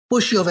to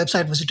push your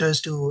website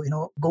visitors to,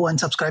 go and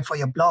subscribe for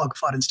your blog,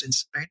 for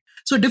instance, right?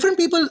 So different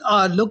people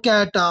look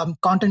at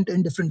content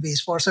in different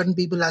ways. For certain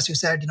people, as you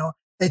said,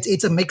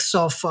 it's a mix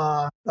of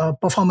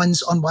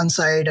performance on one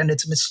side, and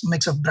it's a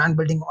mix of brand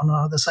building on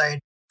another side.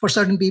 For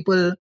certain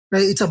people,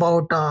 it's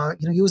about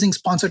using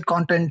sponsored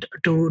content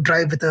to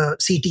drive with a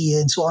CTA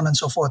and so on and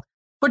so forth.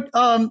 But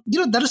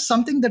there is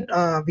something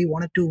that we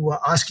wanted to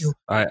ask you.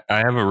 I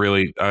have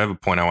a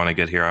point I want to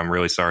get here. I'm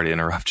really sorry to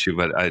interrupt you,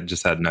 but I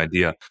just had an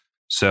idea.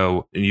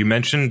 So you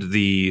mentioned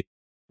the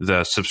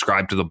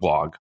subscribe to the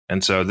blog,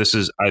 and so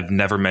I've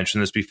never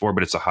mentioned this before,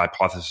 but it's a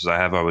hypothesis I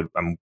have.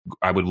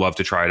 I would love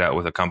to try it out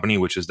with a company,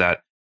 which is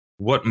that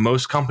what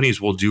most companies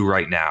will do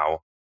right now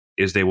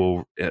is they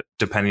will,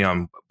 depending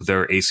on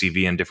their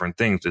ACV and different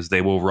things, is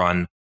they will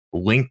run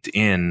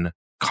LinkedIn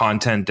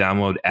content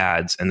download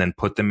ads and then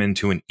put them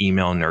into an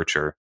email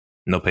nurture.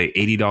 And they'll pay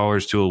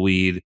 $80 to a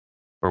lead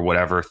or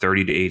whatever,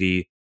 30 to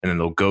 80, and then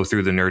they'll go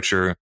through the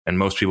nurture, and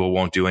most people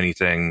won't do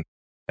anything,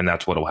 and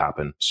that's what'll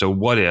happen. So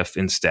what if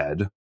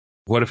instead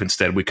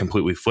we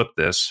completely flip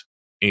this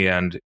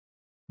and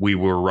we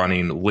were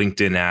running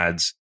LinkedIn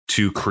ads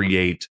to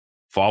create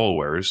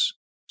followers?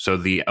 So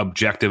the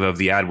objective of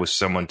the ad was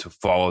someone to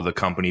follow the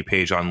company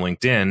page on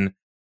LinkedIn.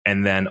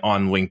 And then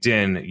on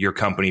LinkedIn, your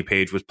company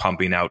page was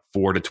pumping out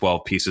 4 to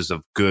 12 pieces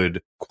of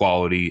good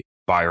quality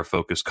buyer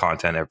focused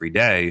content every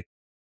day.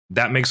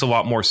 That makes a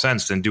lot more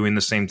sense than doing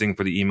the same thing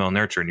for the email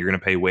nurture. And you're going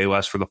to pay way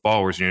less for the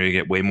followers. And you're going to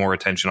get way more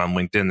attention on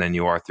LinkedIn than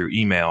you are through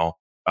email.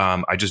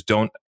 I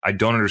don't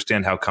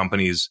understand how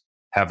companies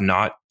have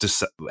not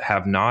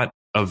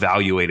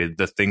evaluated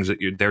the things that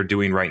they're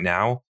doing right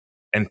now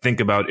and think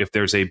about if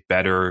there's a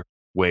better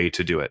way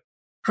to do it.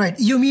 Right.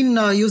 You mean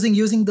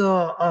using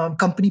the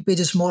company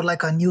pages more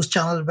like a news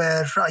channel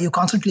where you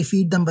constantly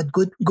feed them with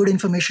good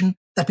information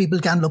that people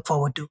can look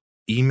forward to?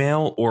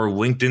 Email or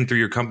LinkedIn through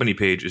your company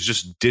page is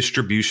just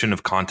distribution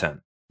of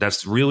content.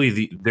 That's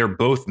really they're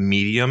both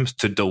mediums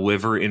to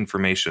deliver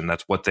information.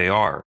 That's what they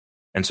are.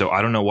 And so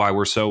I don't know why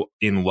we're so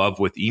in love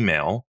with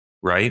email,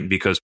 right?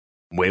 Because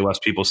way less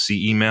people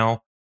see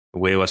email,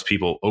 way less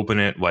people open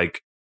it.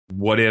 Like,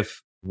 what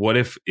if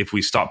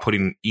we stopped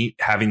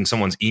having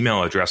someone's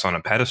email address on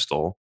a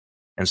pedestal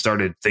and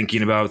started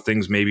thinking about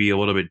things maybe a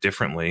little bit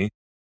differently?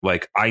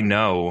 Like, I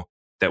know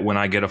that when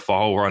I get a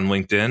follower on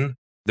LinkedIn,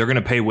 they're going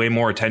to pay way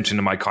more attention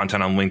to my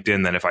content on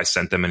LinkedIn than if I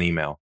sent them an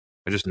email.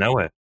 I just know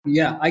it.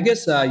 Yeah, I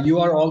guess we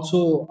are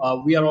also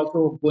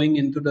going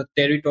into the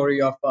territory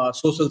of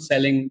social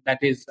selling that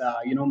is,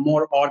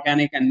 more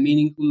organic and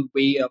meaningful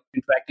way of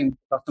interacting with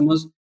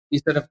customers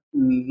instead of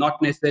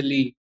not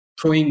necessarily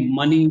throwing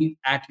money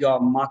at your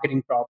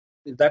marketing problem.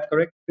 Is that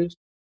correct, Chris?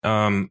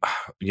 I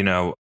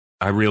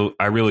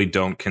really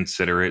don't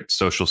consider it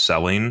social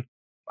selling.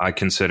 I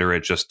consider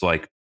it just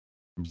like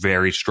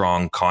very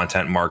strong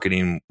content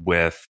marketing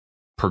with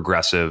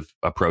progressive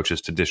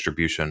approaches to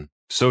distribution.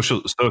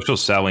 Social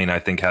selling, I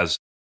think, has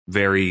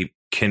very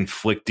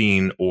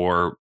conflicting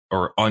or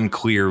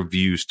unclear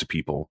views to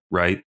people,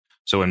 right?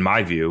 So in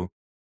my view,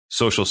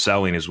 social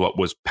selling is what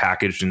was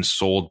packaged and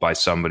sold by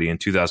somebody in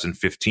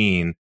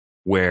 2015,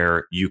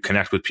 where you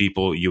connect with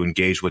people, you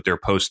engage with their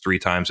post 3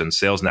 times in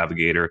Sales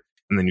Navigator,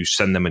 and then you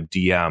send them a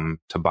DM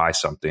to buy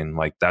something.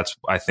 Like that's,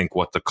 I think,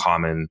 what the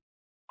common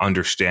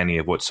understanding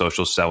of what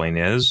social selling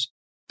is.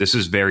 This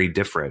is very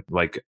different.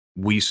 Like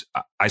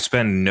I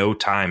spend no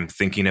time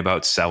thinking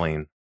about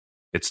selling.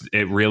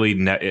 It really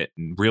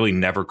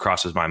never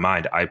crosses my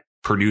mind. I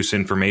produce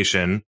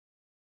information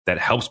that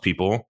helps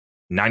people.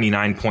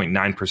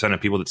 99.9%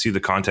 of people that see the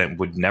content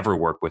would never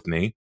work with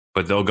me,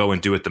 but they'll go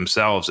and do it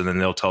themselves. And then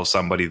they'll tell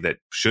somebody that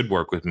should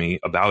work with me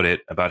about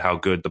it, about how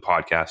good the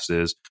podcast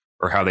is,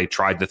 or how they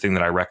tried the thing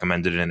that I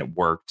recommended and it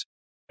worked.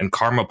 And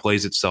karma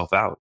plays itself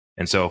out.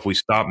 And so if we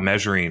stop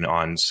measuring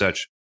on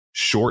such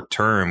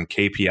short-term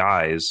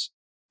KPIs,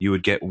 you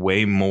would get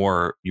way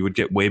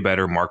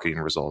better marketing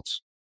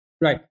results.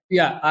 Right.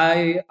 Yeah.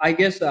 I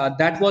guess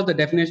that was the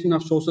definition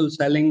of social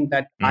selling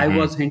that I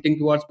was hinting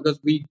towards, because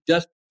we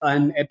just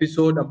an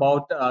episode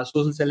about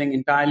social selling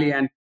entirely.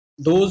 And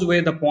those were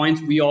the points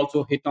we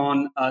also hit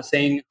on,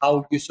 saying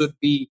how you should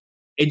be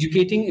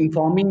educating,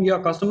 informing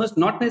your customers,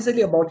 not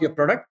necessarily about your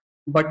product,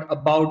 but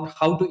about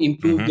how to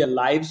improve their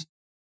lives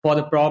for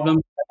the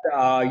problems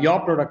that your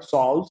product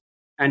solves,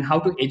 and how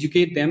to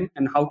educate them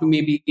and how to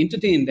maybe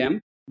entertain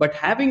them, but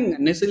having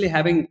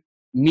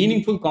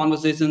meaningful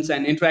conversations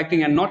and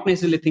interacting, and not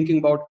necessarily thinking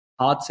about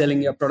hard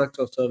selling your products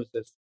or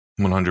services.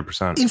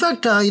 100%. In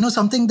fact,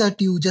 something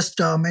that you just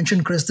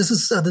mentioned, Chris, this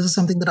is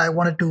something that I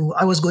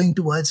was going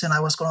towards, and I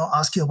was going to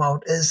ask you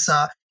about is,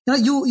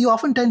 you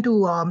often tend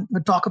to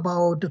talk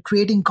about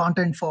creating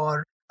content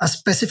for a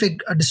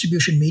specific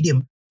distribution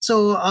medium.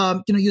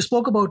 So, you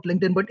spoke about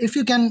LinkedIn, but if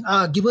you can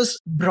give us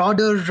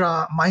broader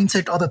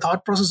mindset or the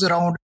thought process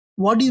around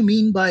what do you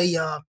mean by,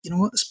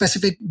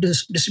 specific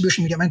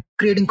distribution medium and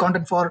creating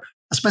content for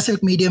a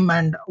specific medium,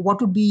 and what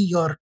would be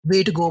your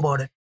way to go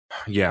about it?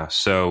 Yeah.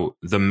 So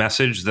the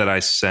message that I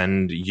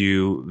send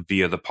you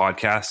via the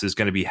podcast is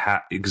going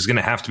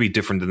to have to be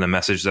different than the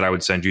message that I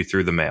would send you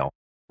through the mail,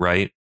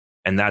 right?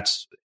 And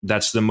that's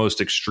the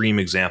most extreme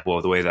example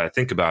of the way that I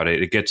think about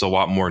it. It gets a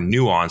lot more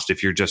nuanced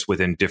if you're just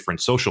within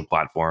different social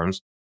platforms.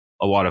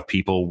 A lot of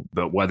people,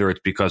 but whether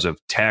it's because of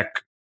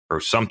tech or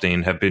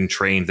something, have been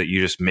trained that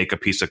you just make a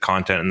piece of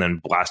content and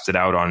then blast it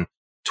out on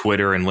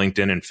Twitter and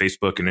LinkedIn and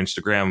Facebook and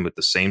Instagram with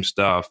the same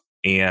stuff.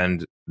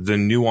 And the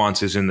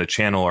nuances in the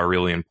channel are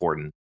really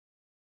important,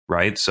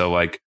 right? So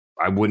like,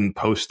 I wouldn't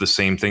post the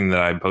same thing that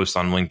I post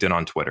on LinkedIn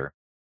on Twitter.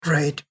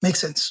 Right.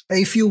 Makes sense.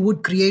 If you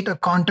would create a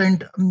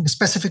content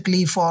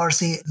specifically for,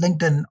 say,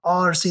 LinkedIn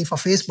or say for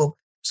Facebook,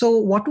 so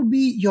what would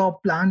be your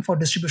plan for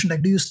distribution?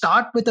 Like, do you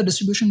start with a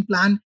distribution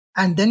plan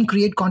and then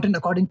create content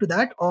according to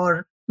that?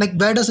 Or like,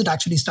 where does it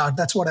actually start?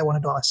 That's what I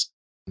wanted to ask.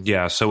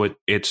 Yeah. So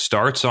it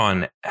starts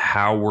on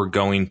how we're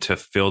going to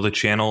fill the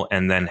channel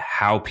and then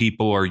how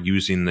people are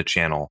using the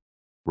channel.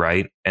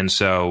 Right. And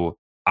so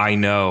I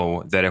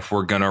know that if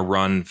we're going to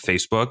run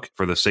Facebook,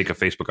 for the sake of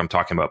Facebook, I'm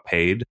talking about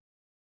paid.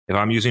 If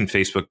I'm using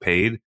Facebook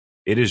paid,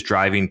 it is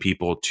driving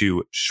people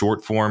to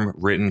short form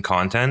written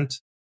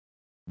content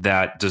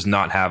that does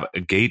not have a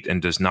gate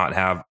and does not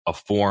have a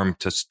form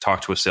to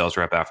talk to a sales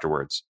rep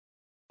afterwards.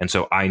 And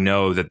so I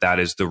know that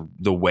is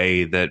the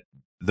way that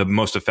the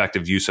most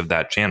effective use of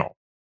that channel.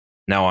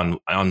 Now on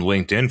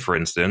LinkedIn, for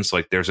instance,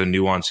 like there's a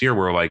nuance here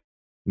where like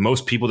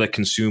most people that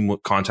consume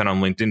content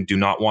on LinkedIn do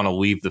not want to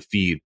leave the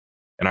feed.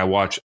 And I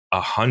watch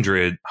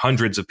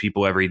hundreds of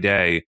people every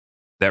day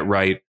that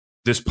write,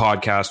 this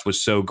podcast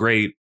was so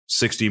great,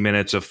 60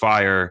 minutes of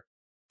fire,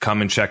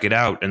 come and check it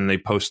out. And they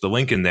post the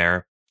link in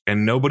there.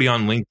 And nobody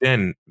on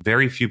LinkedIn,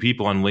 very few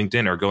people on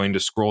LinkedIn are going to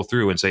scroll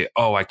through and say,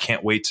 oh, I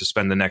can't wait to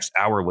spend the next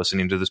hour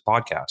listening to this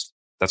podcast.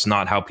 That's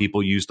not how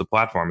people use the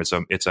platform.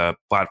 It's a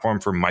platform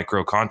for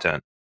micro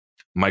content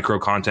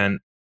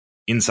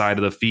inside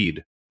of the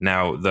feed.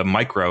 Now, the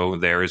micro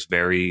there is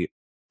very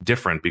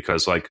different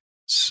because like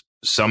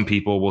some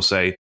people will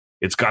say,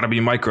 it's got to be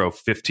micro,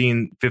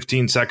 15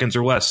 seconds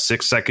or less,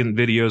 6-second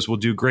videos will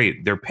do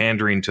great. They're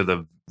pandering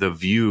to the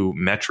view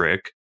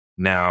metric.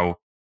 Now,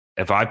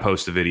 if I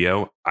post a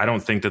video, I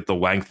don't think that the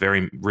length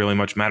really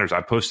much matters.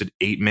 I posted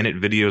 8-minute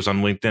videos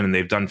on LinkedIn and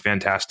they've done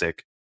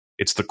fantastic.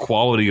 It's the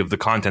quality of the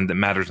content that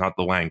matters, not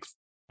the length.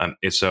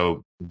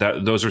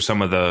 Those are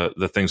some of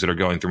the things that are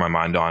going through my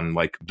mind on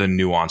like the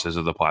nuances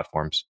of the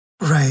platforms.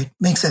 Right.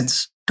 Makes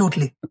sense.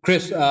 Totally.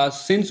 Chris,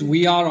 since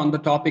we are on the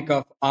topic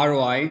of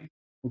ROI,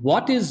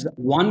 what is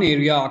one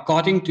area,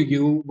 according to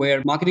you,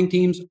 where marketing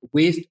teams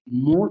waste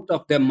most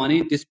of their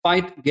money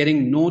despite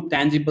getting no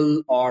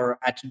tangible or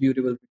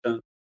attributable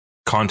return?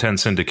 Content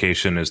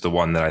syndication is the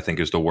one that I think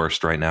is the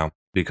worst right now,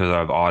 because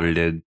I've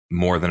audited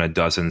more than a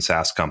dozen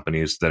SaaS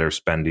companies that are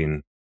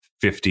spending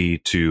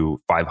 $50,000 to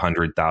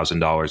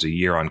 $500,000 a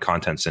year on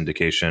content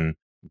syndication,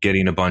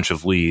 getting a bunch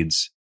of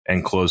leads,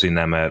 and closing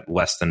them at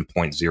less than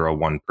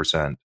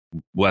 0.01%,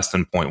 less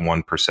than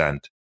 0.1%.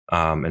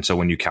 And so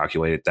when you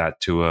calculate that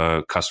to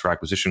a customer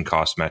acquisition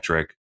cost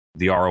metric,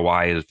 the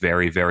ROI is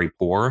very, very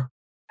poor.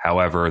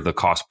 However, the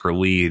cost per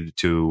lead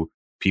to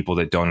people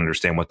that don't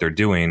understand what they're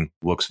doing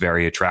looks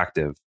very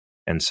attractive.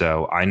 And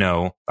so I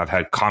know I've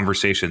had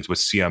conversations with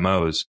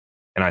CMOs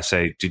and I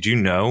say, did you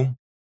know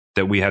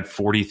that we had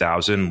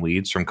 40,000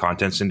 leads from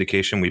content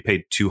syndication? We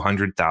paid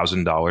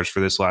 $200,000 for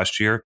this last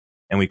year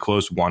and we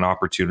closed one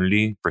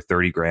opportunity for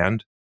 30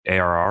 grand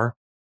ARR.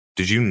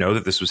 Did you know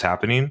that this was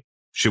happening?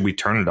 Should we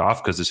turn it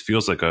off? Because this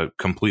feels like a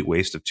complete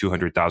waste of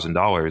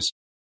 $200,000.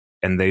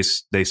 And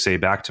they say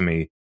back to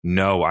me,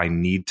 no, I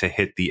need to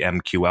hit the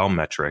MQL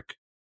metric.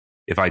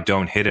 If I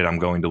don't hit it, I'm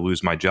going to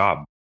lose my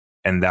job.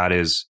 And that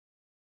is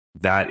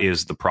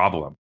the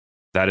problem.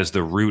 That is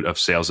the root of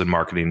sales and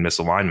marketing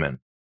misalignment.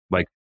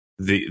 Like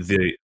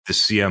the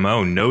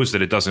CMO knows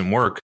that it doesn't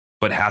work,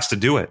 but has to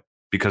do it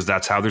because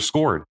that's how they're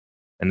scored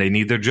and they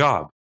need their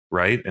job.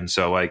 Right. And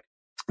so like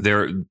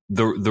the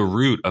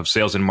root of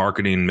sales and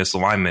marketing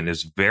misalignment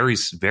is very,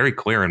 very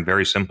clear and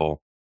very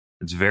simple.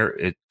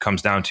 It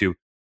comes down to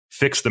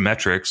fix the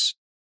metrics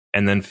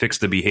and then fix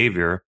the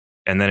behavior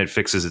and then it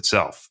fixes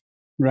itself.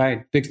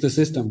 Right. Fix the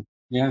system.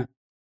 Yeah.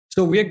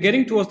 So we are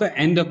getting towards the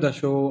end of the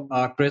show,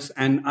 Chris,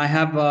 and I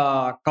have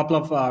a couple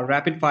of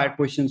rapid fire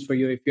questions for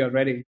you if you're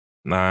ready.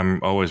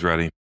 I'm always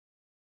ready.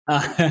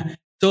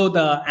 So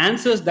the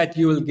answers that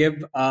you will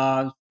give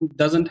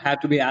doesn't have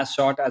to be as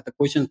short as the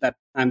questions that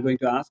I'm going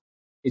to ask.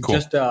 It's cool.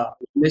 Just a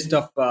list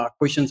of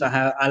questions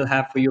I'll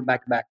have for you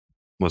back to back.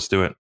 Let's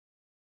do it.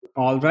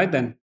 All right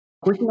then.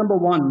 Question number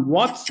 1.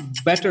 What's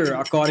better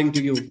according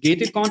to you,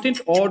 gated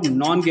content or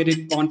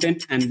non-gated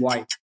content, and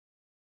why?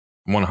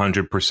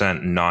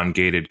 100%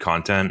 non-gated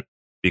content,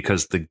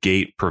 because the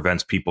gate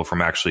prevents people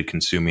from actually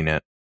consuming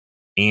it.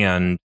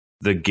 And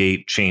the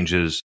gate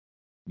changes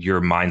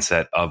your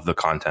mindset of the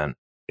content.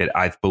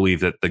 I believe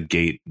that the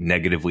gate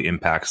negatively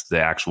impacts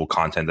the actual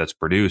content that's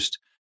produced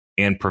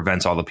and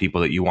prevents all the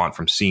people that you want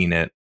from seeing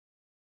it.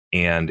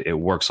 And it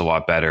works a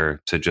lot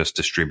better to just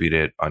distribute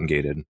it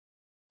ungated.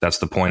 That's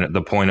the point.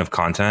 The point of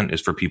content is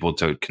for people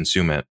to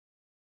consume it,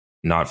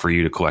 not for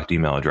you to collect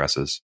email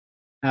addresses.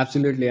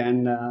 Absolutely.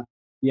 And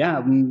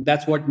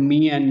that's what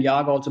me and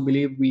Yag also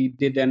believe. We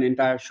did an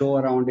entire show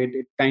around it.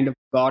 It kind of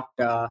got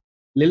a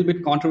little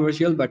bit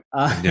controversial, but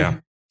yeah.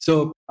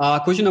 So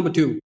question number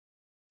 2.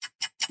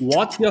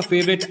 What's your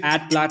favorite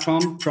ad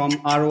platform from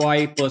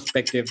ROI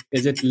perspective?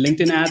 Is it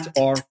LinkedIn ads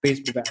or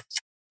Facebook ads?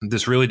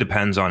 This really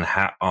depends on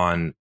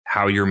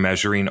how you're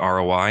measuring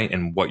ROI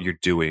and what you're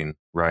doing,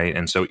 right?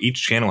 And so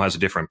each channel has a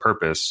different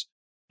purpose,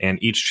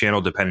 and each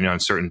channel, depending on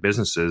certain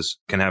businesses,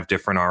 can have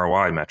different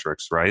ROI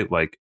metrics, right?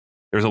 Like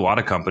there's a lot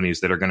of companies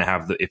that are going to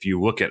have if you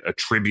look at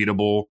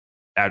attributable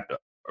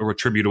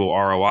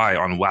ROI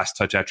on last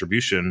touch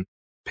attribution,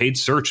 paid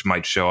search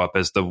might show up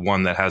as the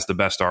one that has the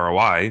best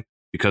ROI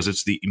because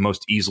it's the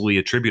most easily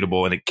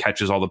attributable and it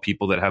catches all the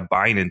people that have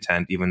buying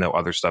intent, even though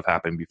other stuff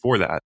happened before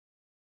that.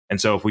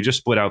 And so if we just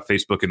split out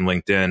Facebook and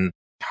LinkedIn,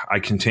 I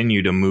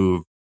continue to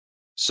move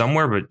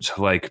somewhere, but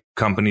like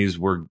companies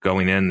were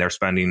going in, they're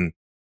spending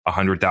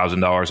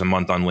 $100,000 a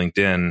month on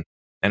LinkedIn.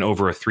 And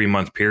over a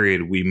 3-month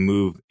period, we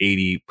move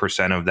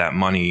 80% of that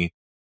money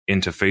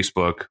into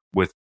Facebook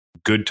with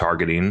good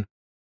targeting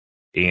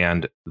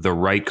and the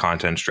right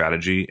content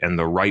strategy and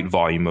the right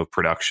volume of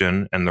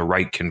production and the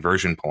right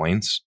conversion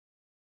points,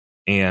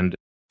 and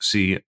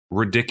see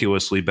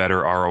ridiculously better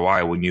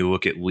ROI when you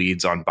look at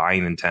leads on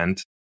buying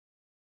intent.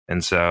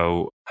 And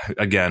so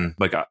again,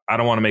 like I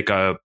don't want to make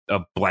a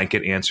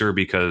blanket answer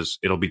because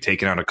it'll be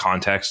taken out of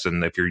context.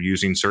 And if you're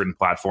using certain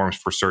platforms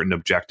for certain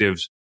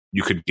objectives,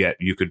 you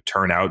could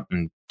turn out,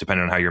 and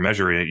depending on how you're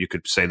measuring it, you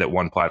could say that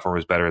one platform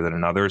is better than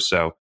another.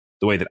 So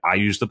the way that I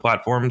use the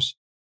platforms,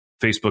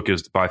 Facebook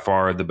is by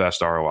far the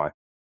best ROI.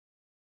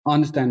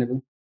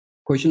 Understandable.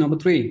 Question number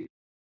 3.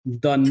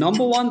 The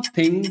number one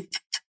thing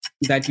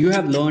that you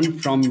have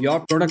learned from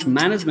your product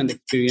management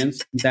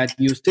experience that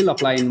you still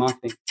apply in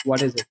marketing,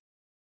 what is it?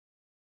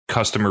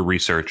 Customer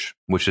research,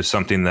 which is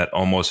something that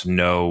almost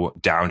no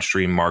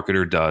downstream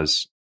marketer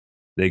does.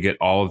 They get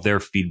all of their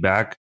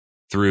feedback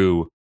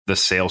through the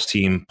sales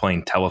team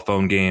playing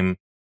telephone game,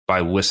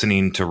 by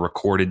listening to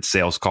recorded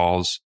sales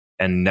calls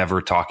and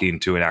never talking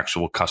to an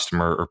actual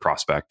customer or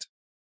prospect.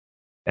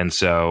 And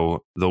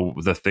so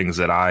the things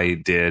that I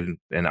did,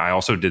 and I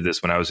also did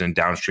this when I was in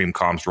downstream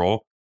comms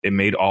role, it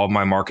made all of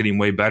my marketing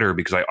way better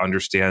because I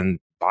understand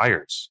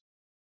buyers.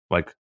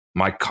 Like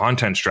my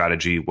content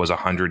strategy was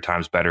 100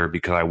 times better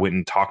because I went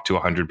and talked to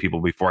 100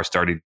 people before I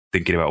started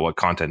thinking about what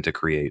content to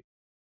create.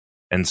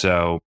 And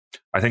so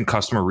I think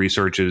customer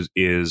research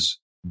is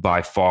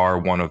by far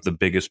one of the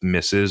biggest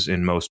misses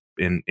in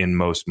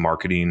most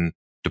marketing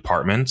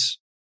departments.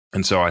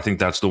 And so I think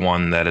that's the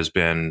one that has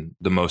been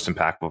the most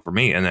impactful for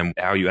me. And then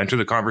how you enter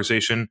the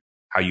conversation,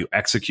 how you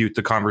execute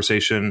the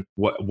conversation,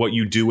 what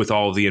you do with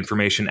all of the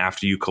information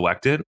after you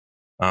collect it.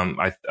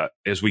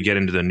 as we get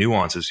into the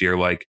nuances here,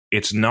 like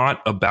it's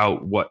not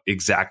about what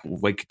exactly,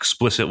 like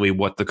explicitly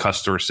what the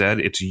customer said.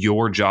 It's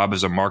your job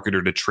as a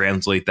marketer to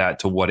translate that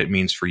to what it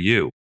means for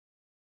you,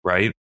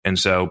 right? And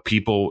so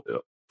people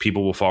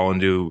will fall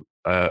into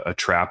a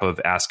trap of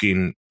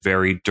asking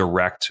very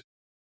direct,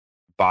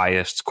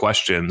 biased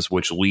questions,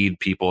 which lead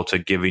people to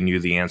giving you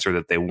the answer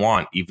that they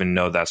want, even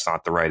though that's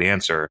not the right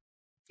answer.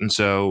 And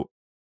so,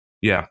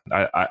 yeah,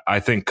 I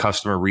think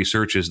customer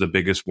research is the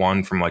biggest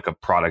one from like a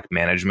product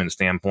management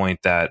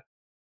standpoint that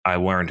I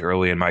learned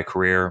early in my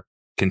career,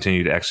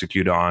 continue to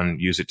execute on,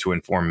 use it to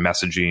inform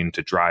messaging,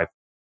 to drive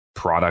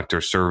product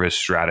or service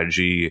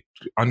strategy.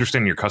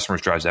 Understanding your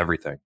customers drives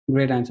everything.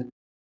 Great answer.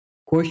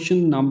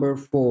 Question number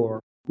 4.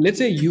 Let's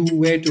say you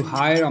were to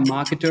hire a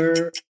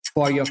marketer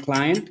for your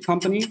client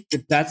company.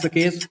 If that's the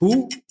case,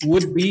 who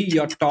would be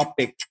your top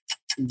pick?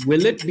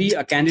 Will it be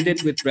a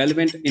candidate with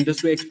relevant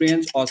industry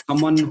experience or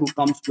someone who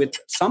comes with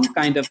some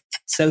kind of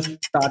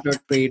self-starter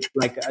trait,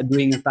 like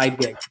doing a side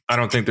gig? I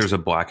don't think there's a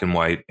black and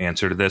white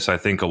answer to this. I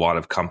think a lot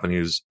of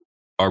companies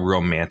are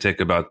romantic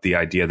about the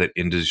idea that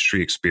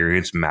industry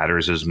experience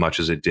matters as much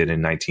as it did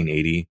in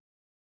 1980.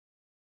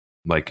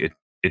 Like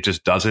it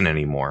just doesn't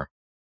anymore.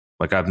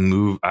 Like I've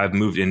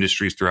moved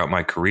industries throughout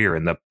my career,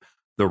 and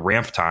the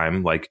ramp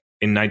time, like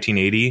in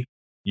 1980,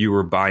 you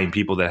were buying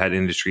people that had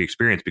industry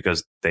experience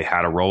because they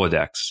had a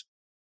Rolodex.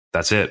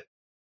 That's it.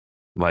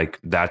 Like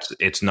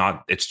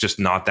it's just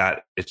not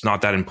that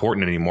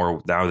important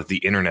anymore now that the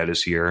internet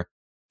is here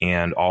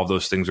and all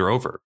those things are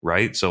over,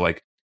 right? So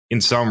like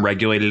in some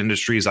regulated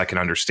industries, I can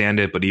understand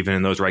it, but even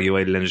in those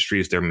regulated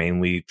industries, they're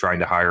mainly trying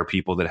to hire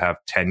people that have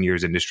 10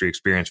 years industry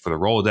experience for the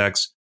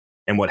Rolodex.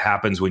 And what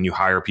happens when you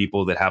hire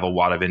people that have a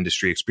lot of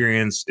industry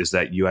experience is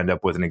that you end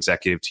up with an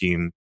executive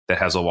team that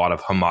has a lot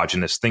of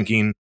homogenous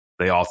thinking.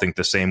 They all think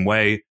the same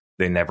way.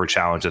 They never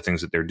challenge the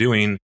things that they're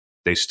doing.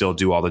 They still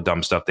do all the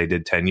dumb stuff they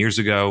did 10 years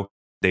ago.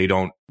 They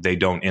don't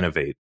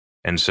innovate.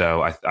 And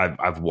so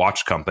I've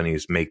watched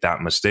companies make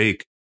that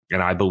mistake.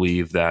 And I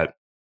believe that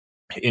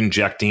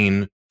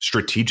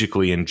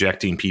strategically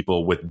injecting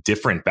people with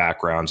different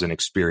backgrounds and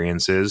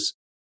experiences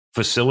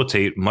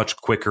facilitate much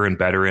quicker and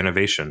better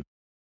innovation.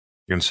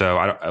 And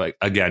so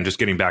again, just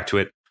getting back to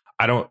it,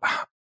 I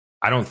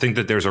don't think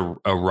that there's a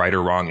right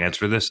or wrong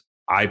answer to this.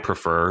 I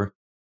prefer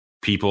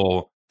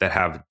people that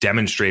have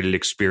demonstrated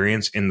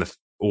experience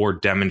or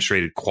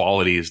demonstrated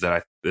qualities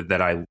that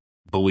I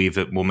believe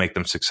that will make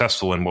them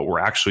successful in what we're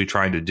actually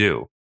trying to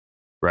do,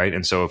 right?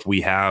 And so if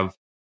we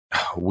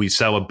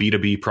sell a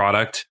B2B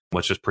product,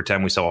 let's just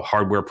pretend we sell a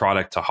hardware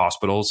product to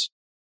hospitals.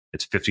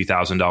 It's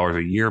 $50,000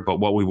 a year, but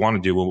what we want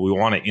to do, what we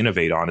want to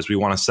innovate on is we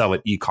want to sell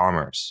it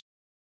e-commerce.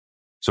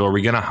 So are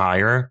we going to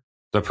hire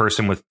the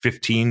person with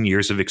 15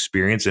 years of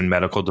experience in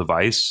medical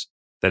device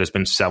that has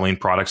been selling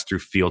products through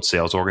field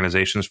sales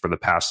organizations for the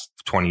past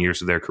 20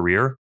 years of their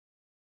career?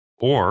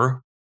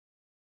 Or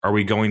are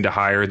we going to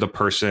hire the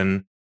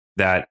person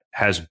that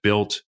has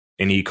built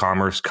an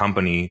e-commerce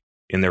company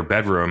in their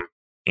bedroom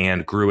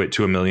and grew it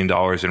to $1 million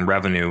in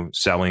revenue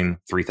selling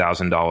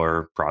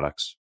 $3,000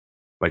 products?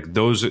 Like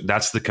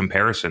that's the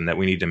comparison that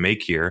we need to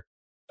make here.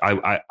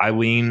 I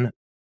lean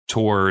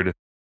toward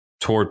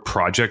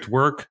project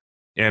work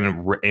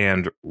and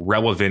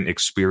relevant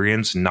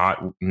experience,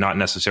 not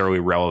necessarily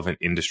relevant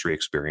industry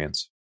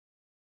experience.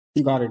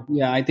 Got it.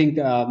 Yeah, I think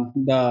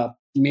the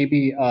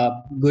maybe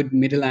a good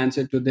middle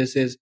answer to this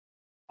is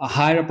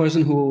hire a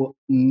person who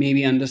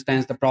maybe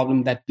understands the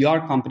problem that your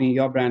company,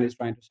 your brand is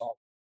trying to solve.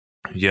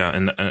 Yeah,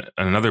 and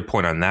another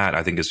point on that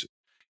I think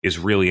is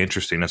really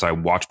interesting as I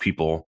watch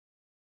people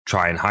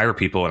try and hire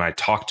people, and I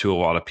talk to a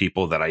lot of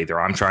people that either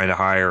I'm trying to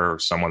hire or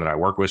someone that I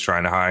work with is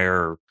trying to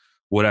hire or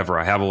whatever.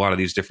 I have a lot of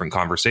these different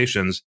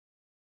conversations.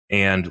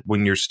 And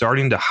when you're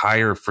starting to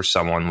hire for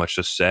someone, let's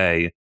just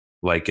say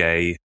like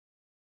a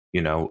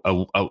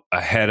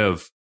head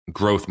of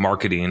growth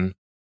marketing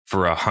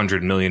for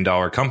 $100 million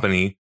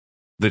company,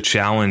 the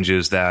challenge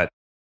is that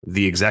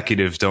the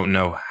executives don't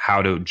know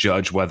how to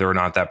judge whether or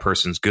not that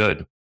person's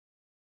good.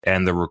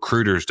 And the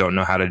recruiters don't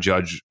know how to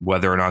judge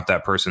whether or not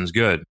that person's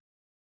good.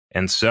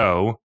 And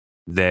so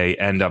they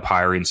end up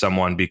hiring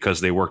someone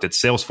because they worked at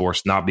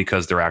Salesforce, not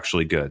because they're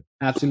actually good.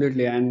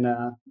 Absolutely. And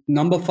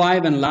number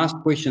 5 and last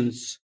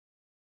questions.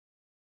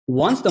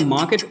 Once the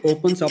market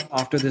opens up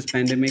after this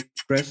pandemic,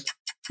 Chris,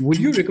 would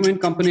you recommend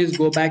companies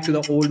go back to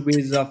the old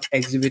ways of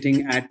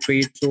exhibiting at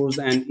trade shows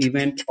and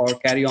event, or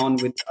carry on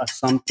with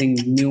something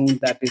new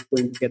that is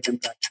going to get them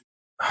traction?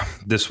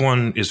 This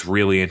one is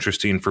really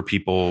interesting for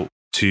people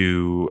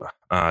to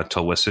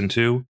listen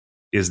to,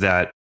 is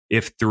that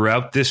if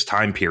throughout this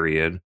time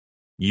period,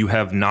 you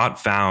have not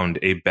found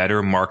a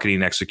better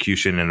marketing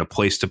execution and a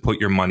place to put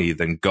your money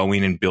than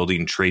going and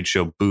building trade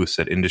show booths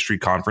at industry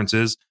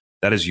conferences,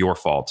 that is your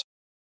fault.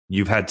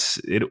 You've had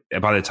it,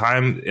 by the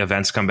time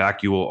events come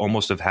back, you will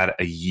almost have had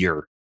a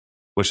year,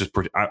 which is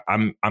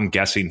I'm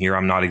guessing here.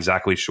 I'm not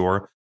exactly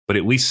sure, but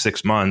at least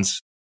 6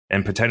 months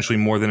and potentially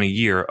more than a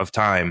year of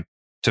time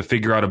to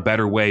figure out a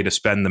better way to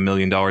spend the $1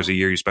 million a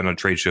year you spend on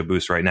trade show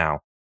booths right now.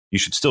 you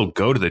should still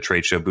go to the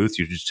trade show booth.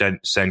 You should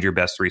send your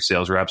best 3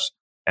 sales reps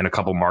and a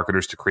couple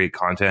marketers to create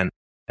content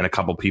and a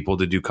couple people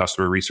to do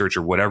customer research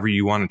or whatever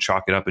you want to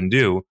chalk it up and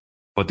do.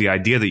 But the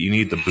idea that you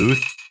need the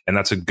booth, and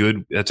that's a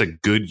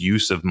good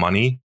use of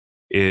money,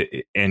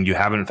 and you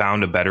haven't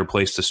found a better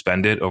place to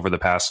spend it over the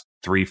past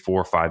 3,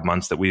 4, 5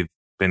 months that we've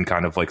been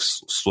kind of like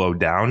slowed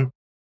down,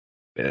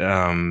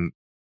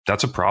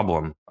 that's a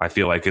problem, I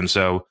feel like. And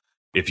so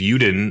if you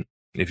didn't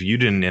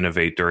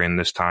innovate during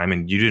this time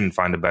and you didn't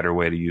find a better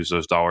way to use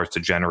those dollars to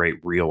generate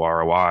real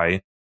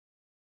ROI,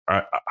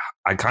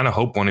 I kind of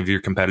hope one of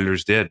your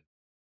competitors did.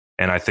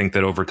 And I think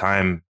that over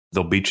time,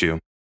 they'll beat you.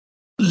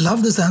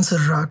 Love this answer,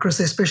 Chris,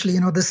 especially,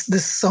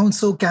 this sounds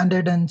so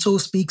candid and so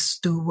speaks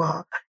to,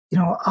 our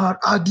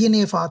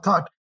DNA of our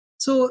thought.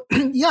 So,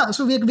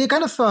 so we're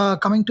kind of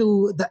coming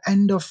to the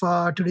end of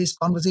today's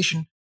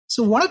conversation.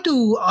 So wanted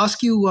to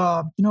ask you,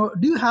 do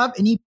you have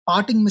any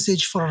parting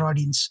message for our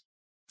audience?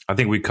 I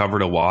think we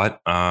covered a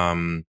lot.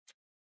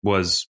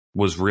 Was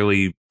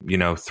really,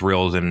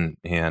 thrilled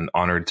and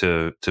honored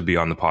to be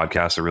on the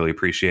podcast. I really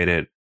appreciate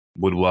it.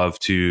 Would love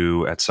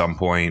to at some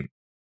point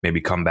maybe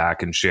come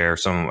back and share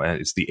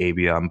it's the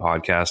ABM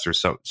podcast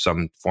or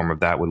some form of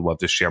that. Would love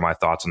to share my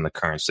thoughts on the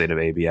current state of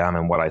ABM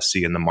and what I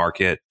see in the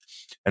market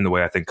and the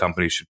way I think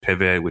companies should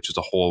pivot, which is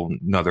a whole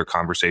nother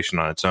conversation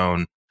on its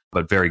own.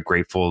 But very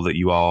grateful that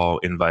you all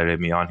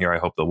invited me on here. I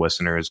hope the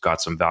listeners got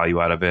some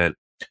value out of it.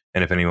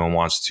 And if anyone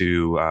wants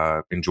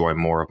to enjoy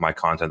more of my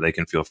content, they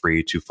can feel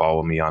free to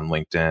follow me on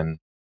LinkedIn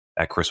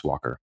at Chris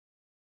Walker.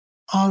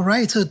 All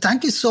right. So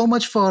thank you so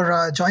much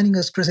for joining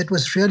us, Chris. It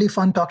was really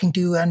fun talking to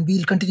you, and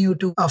we'll continue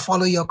to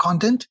follow your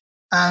content.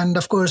 And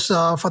of course,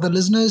 for the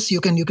listeners,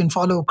 you can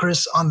follow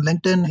Chris on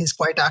LinkedIn. He's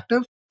quite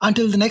active.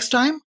 Until the next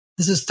time,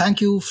 this is thank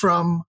you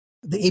from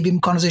the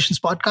ABM Conversations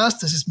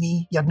podcast. This is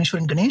me,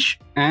 Yagneshwaran Ganesh.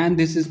 And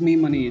this is me,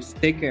 Manish.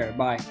 Take care.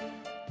 Bye.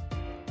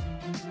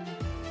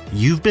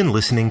 You've been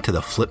listening to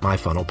the Flip My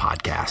Funnel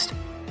podcast.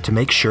 To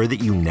make sure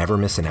that you never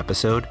miss an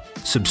episode,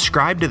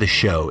 subscribe to the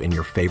show in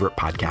your favorite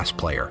podcast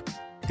player.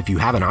 If you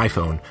have an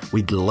iPhone,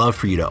 we'd love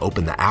for you to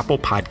open the Apple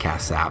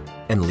Podcasts app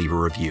and leave a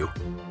review.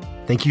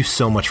 Thank you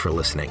so much for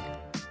listening.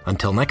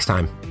 Until next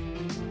time.